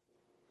 people,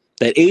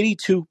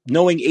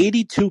 knowing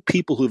 82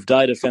 people who've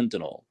died of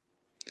fentanyl.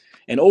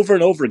 And over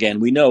again,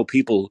 we know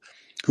people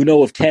who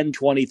know of 10,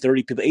 20,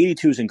 30 people.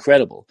 82 is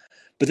incredible.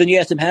 But then you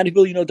ask them, how many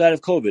people died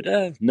of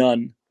COVID?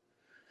 None.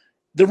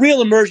 The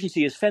real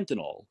emergency is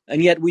fentanyl.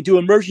 And yet we do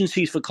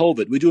emergencies for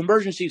COVID. We do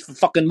emergencies for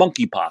fucking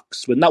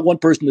monkeypox when not one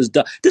person has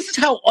died. This is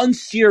how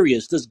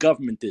unserious this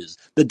government is,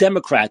 the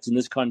Democrats in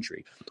this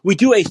country. We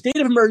do a state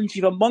of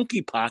emergency for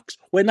monkeypox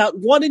when not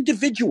one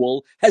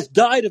individual has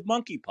died of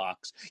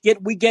monkeypox.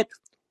 Yet we get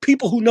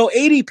people who know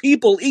 80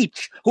 people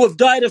each who have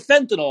died of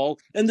fentanyl,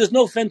 and there's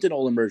no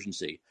fentanyl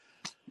emergency.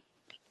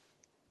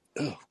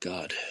 Oh,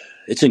 God.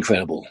 It's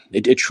incredible.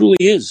 It truly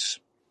is.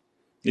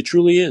 It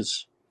truly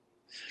is.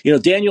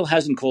 Daniel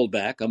hasn't called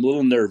back. I'm a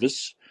little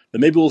nervous,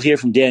 but maybe we'll hear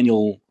from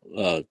Daniel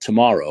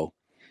tomorrow.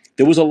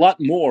 There was a lot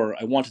more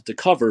I wanted to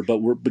cover, but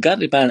we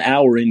got about an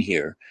hour in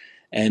here,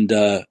 and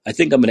I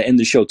think I'm going to end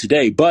the show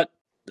today. But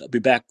I'll be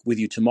back with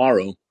you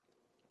tomorrow.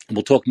 And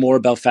we'll talk more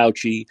about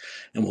Fauci,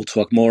 and we'll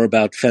talk more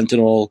about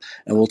fentanyl,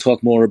 and we'll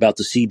talk more about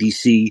the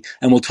CDC,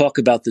 and we'll talk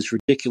about this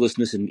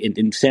ridiculousness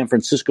in San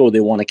Francisco.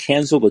 They want to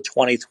cancel the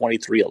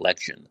 2023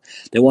 election.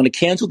 They want to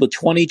cancel the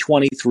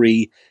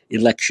 2023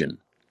 election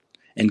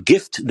and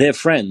gift their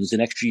friends an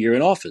extra year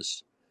in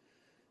office.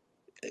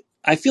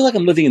 I feel like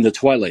I'm living in the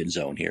Twilight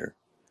Zone here.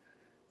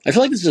 I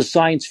feel like this is a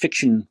science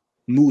fiction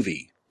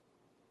movie.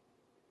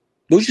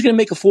 We're just going to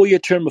make a 4-year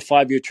term, a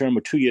 5-year term,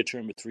 a 2-year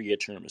term, a 3-year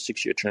term, a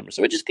 6-year term.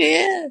 So we just,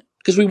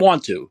 because we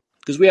want to,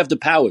 because we have the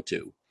power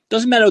to.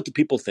 Doesn't matter what the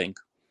people think.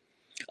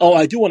 Oh,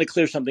 I do want to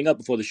clear something up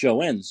before the show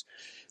ends.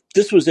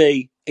 This was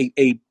a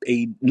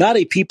not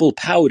a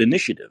people-powered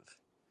initiative.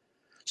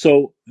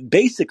 So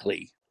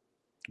basically,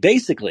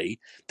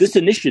 this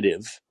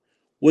initiative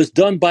was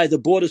done by the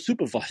Board of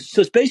Supervisors.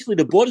 So it's basically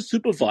the Board of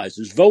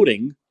Supervisors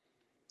voting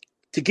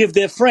to give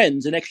their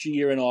friends an extra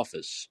year in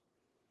office.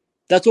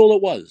 That's all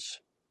it was.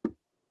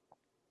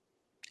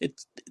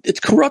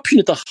 It's corruption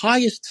at the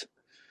highest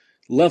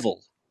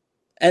level.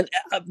 And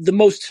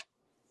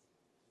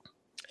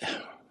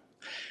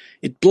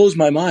it blows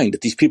my mind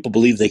that these people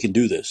believe they can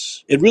do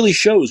this. It really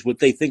shows what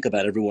they think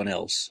about everyone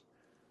else.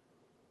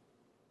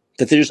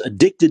 That they're just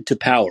addicted to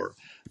power.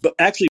 But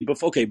actually,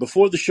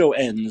 before the show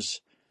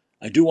ends,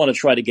 I do want to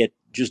try to get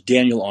just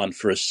Daniel on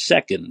for a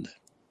second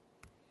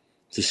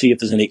to see if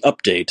there's any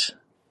update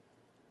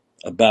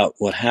about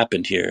what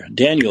happened here.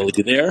 Daniel, are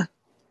you there?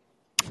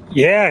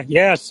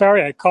 Yeah.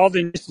 Sorry, I called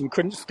in and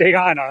couldn't stay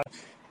on.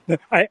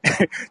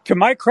 To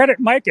my credit,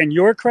 Mike, and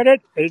your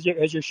credit as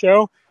your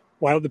show,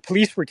 while the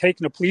police were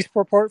taking a police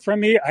report from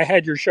me, I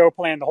had your show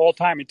planned the whole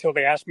time until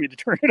they asked me to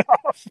turn it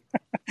off.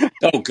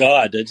 Oh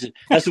God,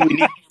 that's what we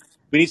need.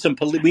 We need some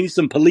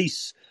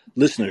police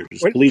listeners,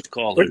 police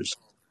callers.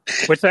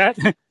 What's that?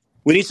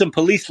 We need some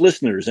police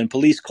listeners and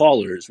police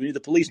callers. We need the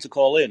police to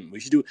call in.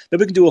 Maybe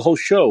we can do a whole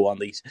show on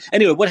these.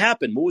 Anyway, what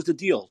happened? What was the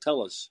deal?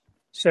 Tell us.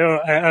 So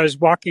I was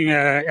walking.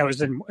 I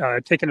was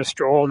taking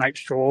a night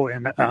stroll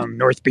in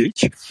North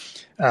Beach.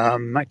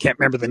 I can't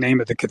remember the name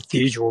of the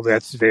cathedral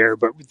that's there,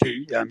 but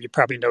you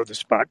probably know the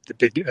spot, the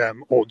big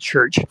old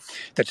church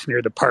that's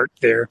near the park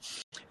there.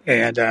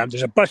 And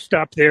there's a bus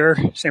stop there,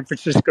 San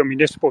Francisco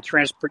Municipal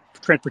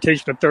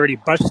Transportation Authority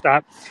bus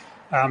stop.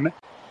 I'm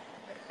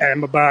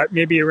about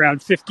maybe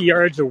around 50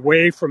 yards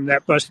away from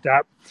that bus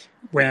stop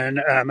when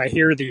I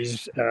hear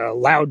these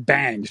loud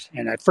bangs.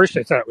 And at first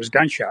I thought it was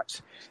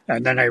gunshots.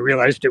 And then I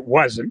realized it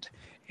wasn't.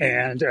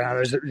 And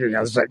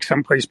there's like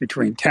someplace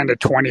between 10 to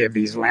 20 of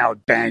these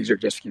loud bangs are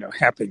just,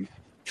 happening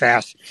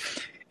fast.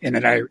 And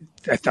then I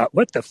thought,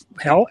 what the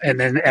hell? And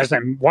then as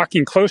I'm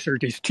walking closer,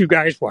 these two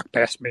guys walked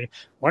past me.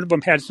 One of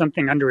them had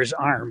something under his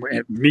arm.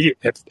 At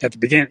the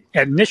beginning,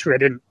 initially I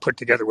didn't put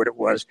together what it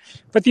was.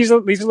 But these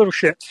little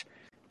shits.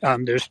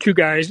 There's two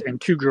guys and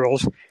two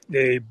girls.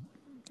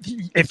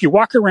 If you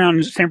walk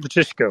around San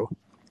Francisco,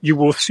 you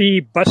will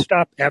see bus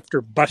stop after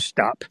bus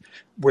stop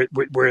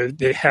where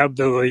they have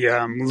the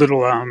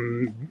little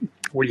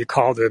what do you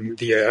call them,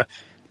 the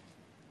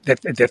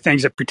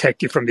things that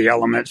protect you from the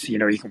elements. You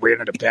can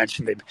wait on a bench,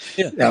 and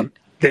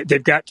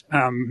they've got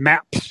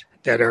maps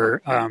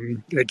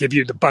that give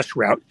you the bus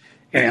route,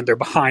 and they're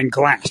behind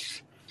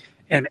glass.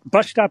 And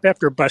bus stop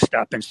after bus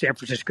stop in San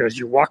Francisco, as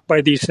you walk by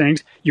these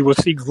things, you will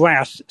see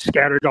glass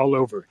scattered all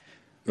over.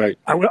 Right.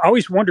 I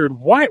always wondered,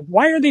 why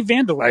are they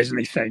vandalizing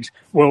these things?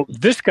 Well,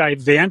 this guy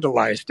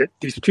vandalized it.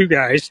 These two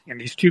guys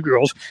and these two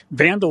girls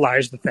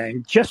vandalized the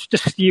thing just to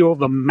steal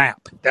the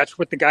map. That's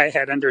what the guy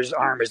had under his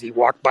arm as he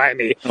walked by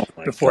me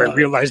before I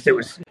realized it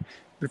was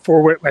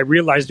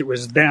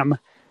them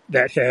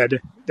that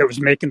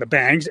was making the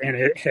bangs, and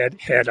it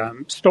had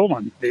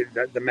stolen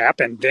the map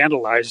and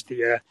vandalized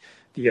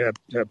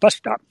the bus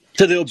stop.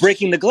 So they were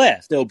breaking the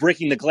glass. They were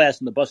breaking the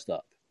glass in the bus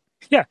stop.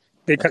 Yeah,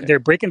 they're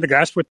breaking the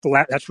glass with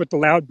that's what the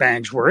loud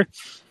bangs were,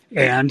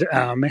 and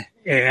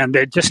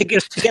they just to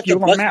get the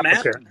bus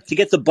map. To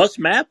get the bus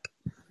map.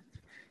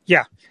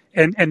 Yeah,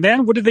 and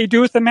then what do they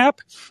do with the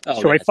map?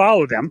 I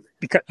follow them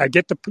because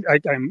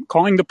I'm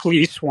calling the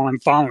police while I'm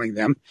following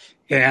them,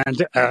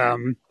 and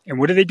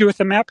what do they do with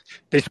the map?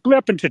 They split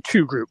up into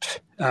two groups.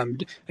 A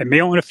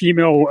male and a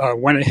female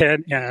went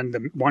ahead, and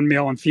the one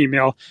male and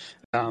female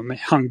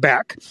hung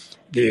back.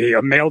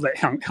 The male that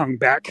hung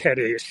back had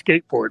a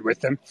skateboard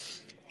with him,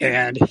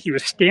 and he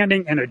was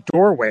standing in a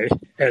doorway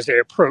as they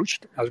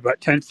approached. I was about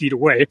 10 feet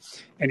away,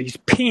 and he's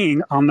peeing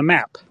on the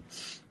map.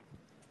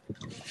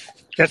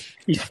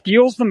 He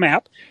steals the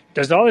map,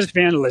 does all his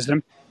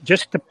vandalism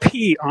just to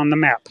pee on the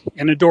map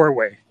in a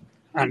doorway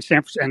on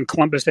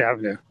Columbus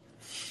Avenue.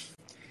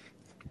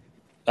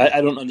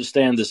 I don't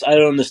understand this. I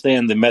don't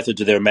understand the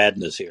methods of their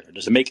madness here.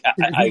 Does it make?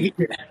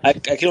 I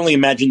can only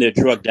imagine they're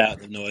drugged out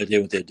and have no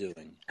idea what they're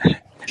doing.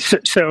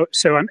 So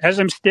as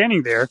I'm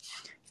standing there,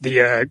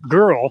 the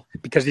girl,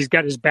 because he's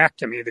got his back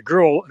to me, the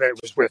girl that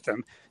was with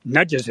him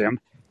nudges him,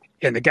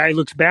 and the guy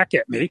looks back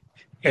at me,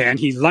 and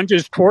he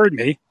lunges toward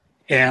me,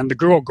 and the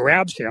girl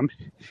grabs him.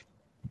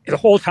 The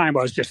whole time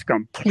I was just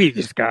going,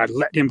 please, God,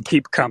 let him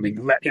keep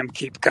coming. Let him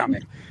keep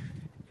coming.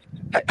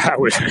 I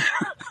was,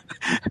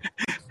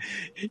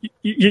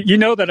 you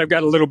know that I've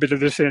got a little bit of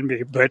this in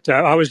me, but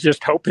I was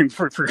just hoping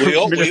for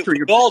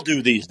ministry. We all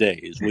do these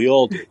days. We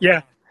all do.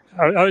 Yeah.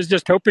 I was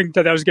just hoping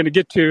that I was going to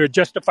get to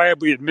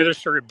justifiably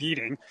administer a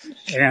beating.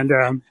 And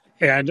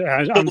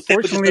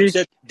unfortunately.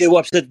 They were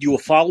upset that you were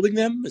following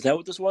them? Is that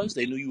what this was?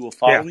 They knew you were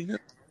following them?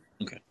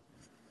 Okay.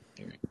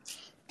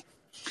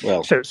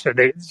 Well, so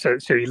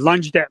he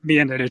lunged at me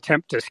in an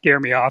attempt to scare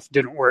me off.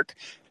 Didn't work.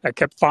 I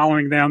kept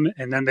following them,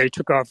 and then they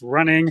took off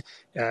running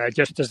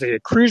just as a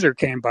cruiser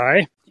came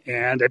by,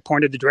 and I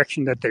pointed the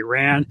direction that they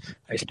ran.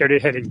 I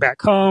started heading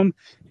back home,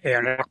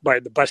 and I walked by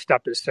the bus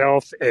stop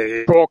itself.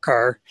 A patrol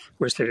car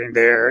was sitting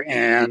there,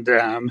 and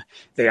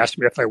they asked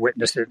me if I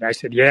witnessed it, and I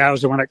said, yeah, I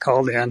was the one that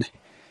called in.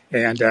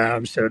 And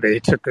so they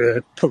took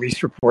a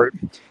police report.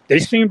 They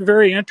seemed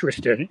very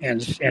interested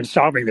in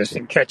solving this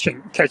and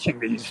catching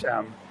these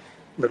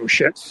little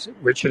shits,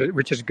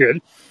 which is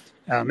good.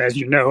 As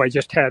you know, I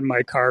just had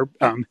my car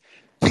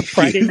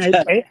Friday night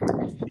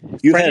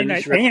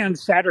and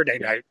Saturday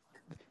night.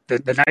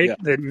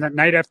 The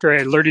night after I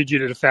alerted you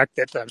to the fact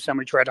that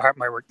somebody tried to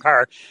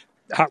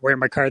hotwire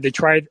my car, they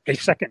tried a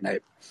second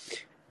night.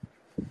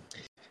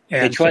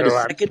 And they tried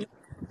the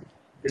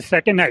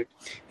second night.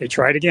 They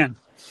tried again.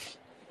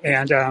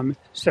 And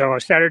so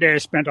Saturday I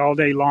spent all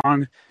day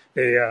long.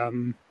 They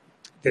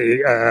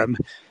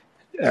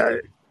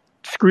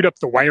screwed up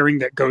the wiring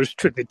that goes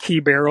to the key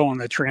barrel and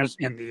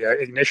the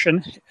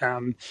ignition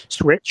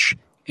switch,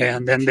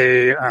 and then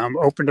they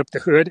opened up the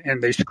hood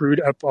and they screwed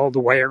up all the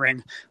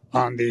wiring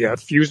on the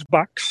fuse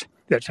box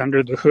that's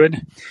under the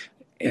hood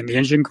in the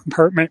engine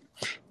compartment.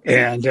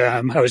 And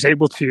I was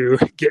able to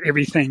get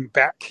everything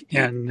back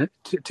in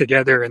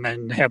together and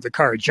then have the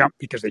car jump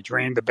because they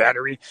drained the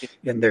battery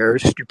in their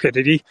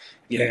stupidity.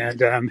 Yeah.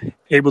 And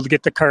able to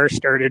get the car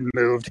started,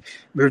 moved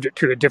it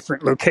to a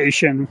different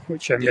location,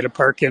 which I'm going to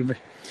park in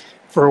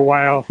for a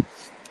while.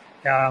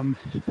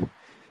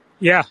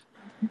 Yeah.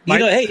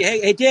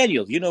 Hey,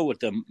 Daniel, you know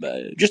what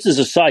just as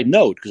a side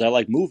note, because I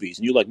like movies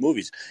and you like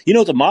movies, you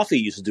know what the mafia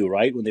used to do,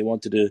 right? When they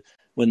wanted to,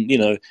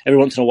 every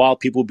once in a while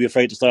people would be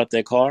afraid to start up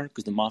their car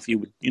because the mafia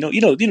would, you know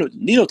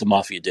what the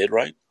mafia did,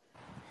 right?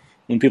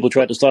 When people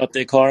tried to start up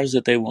their cars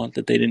they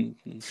wanted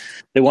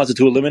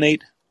to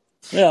eliminate.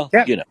 Well,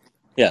 yeah.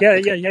 Yeah.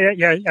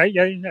 Yeah.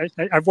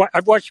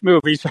 I've watched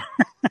movies.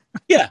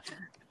 Yeah.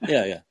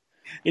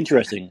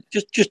 Interesting.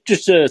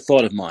 Just a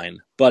thought of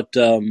mine, but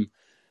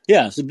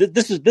yeah. So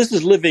this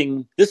is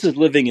living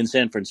in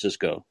San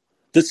Francisco.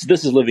 This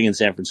is living in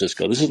San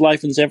Francisco. This is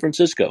life in San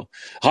Francisco.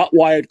 Hot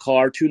wired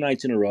car 2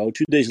 nights in a row.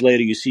 2 days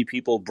later, you see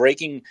people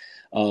breaking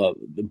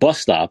the bus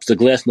stops, the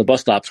glass in the bus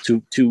stops,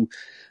 to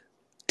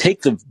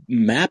take the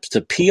maps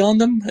to pee on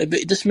them.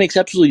 This makes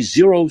absolutely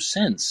zero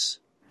sense.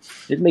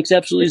 It makes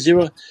absolutely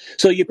zero.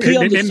 So you pee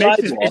on the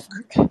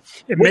sidewalk.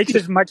 It makes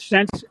as much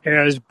sense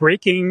as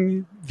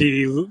breaking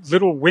the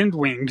little wind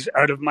wings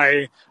out of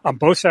on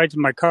both sides of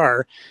my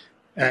car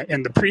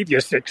in the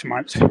previous 6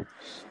 months.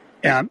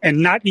 And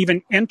not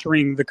even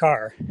entering the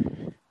car.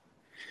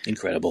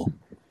 Incredible.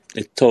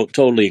 It's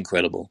totally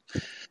incredible.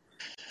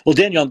 Well,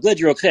 Daniel, I'm glad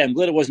you're okay. I'm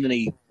glad it wasn't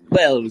it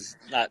was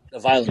not a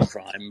violent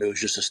crime. It was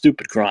just a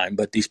stupid crime.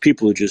 But these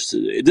people are just,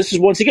 this is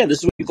what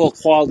you call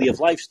quality of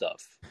life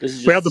stuff. This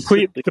is just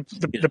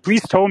the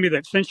police told me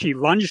that since she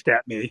lunged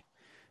at me,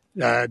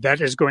 that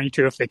is going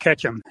to, if they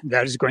catch him,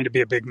 that is going to be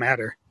a big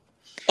matter.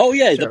 Oh,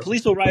 yeah, the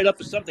police will write up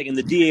for something, and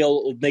the DA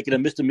will make it a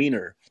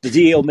misdemeanor. The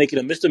DA will make it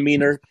a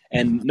misdemeanor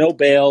and no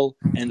bail,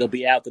 and they'll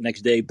be out the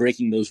next day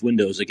breaking those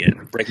windows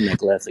again, breaking that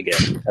glass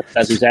again.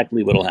 That's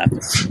exactly what will happen.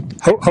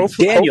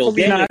 Daniel,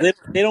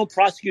 they don't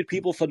prosecute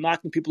people for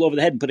knocking people over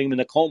the head and putting them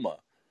in a coma.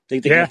 They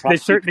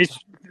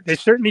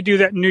certainly do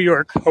that in New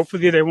York.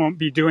 Hopefully they won't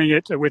be doing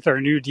it with our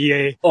new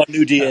DA. Oh,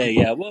 new DA,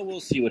 yeah. Well, we'll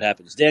see what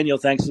happens. Daniel,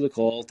 thanks for the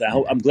call.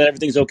 I'm glad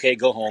everything's okay.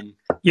 Go home.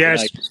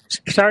 Yes.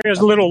 Sorry I was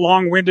a little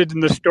long-winded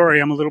in the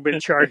story. I'm a little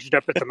bit charged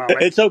up at the moment.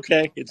 It's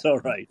okay. It's all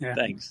right. Yeah.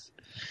 Thanks.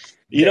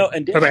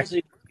 And Daniel's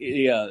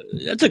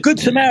that's a good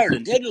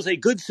Samaritan. Daniel's a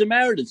good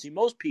Samaritan. See,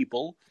 most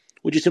people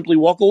would just simply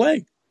walk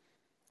away.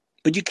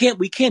 But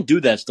we can't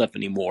do that stuff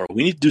anymore.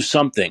 We need to do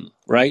something,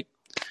 right?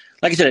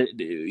 Like I said,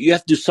 you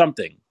have to do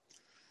something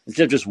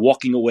instead of just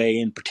walking away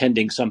and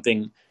pretending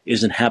something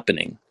isn't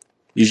happening.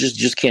 You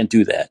just can't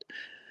do that.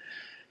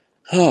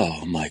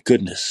 Oh my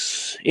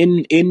goodness,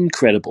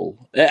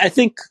 incredible! I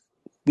think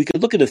we could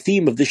look at the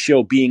theme of this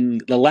show being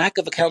the lack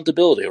of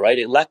accountability, right?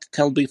 A lack of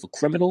accountability for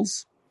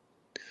criminals,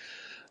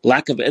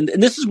 and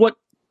this is what.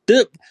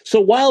 So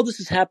while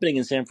this is happening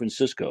in San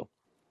Francisco,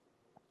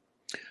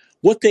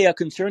 what they are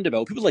concerned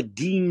about, people like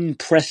Dean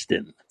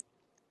Preston,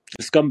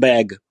 a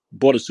scumbag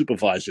board of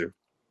supervisor,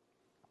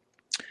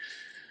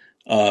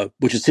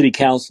 which is city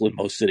council in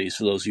most cities,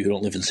 for those of you who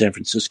don't live in San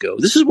Francisco.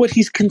 This is what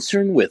he's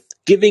concerned with.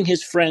 giving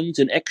his friends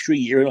an extra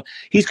year.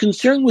 He's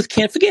concerned with,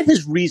 can't forget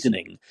his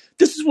reasoning.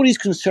 This is what he's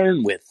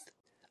concerned with.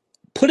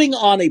 Putting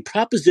on a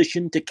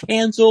proposition to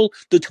cancel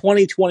the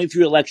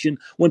 2023 election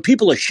when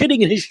people are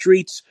shitting in his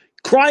streets,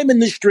 crime in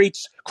the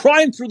streets,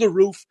 crime through the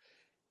roof,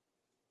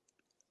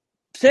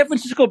 San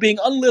Francisco being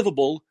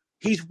unlivable.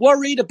 He's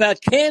worried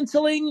about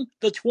canceling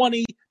the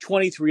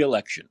 2023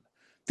 election.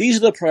 These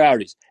are the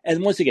priorities.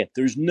 And once again,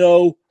 there's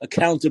no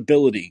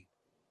accountability.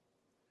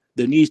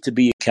 There needs to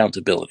be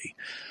accountability.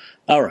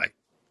 All right.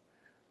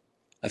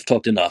 I've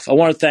talked enough. I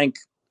want to thank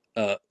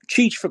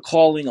Cheech for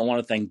calling. I want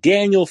to thank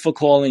Daniel for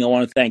calling. I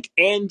want to thank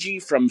Angie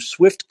from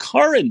Swift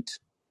Current.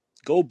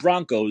 Go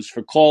Broncos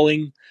for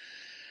calling.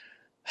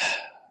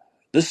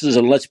 This is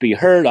a Let's Be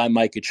Heard. I'm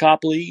Mike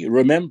Achopoli.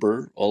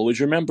 Remember, always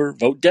remember,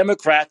 vote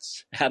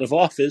Democrats out of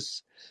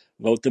office.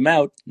 Vote them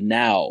out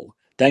now.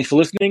 Thanks for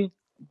listening.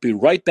 Be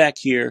right back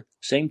here,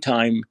 same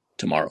time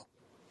tomorrow.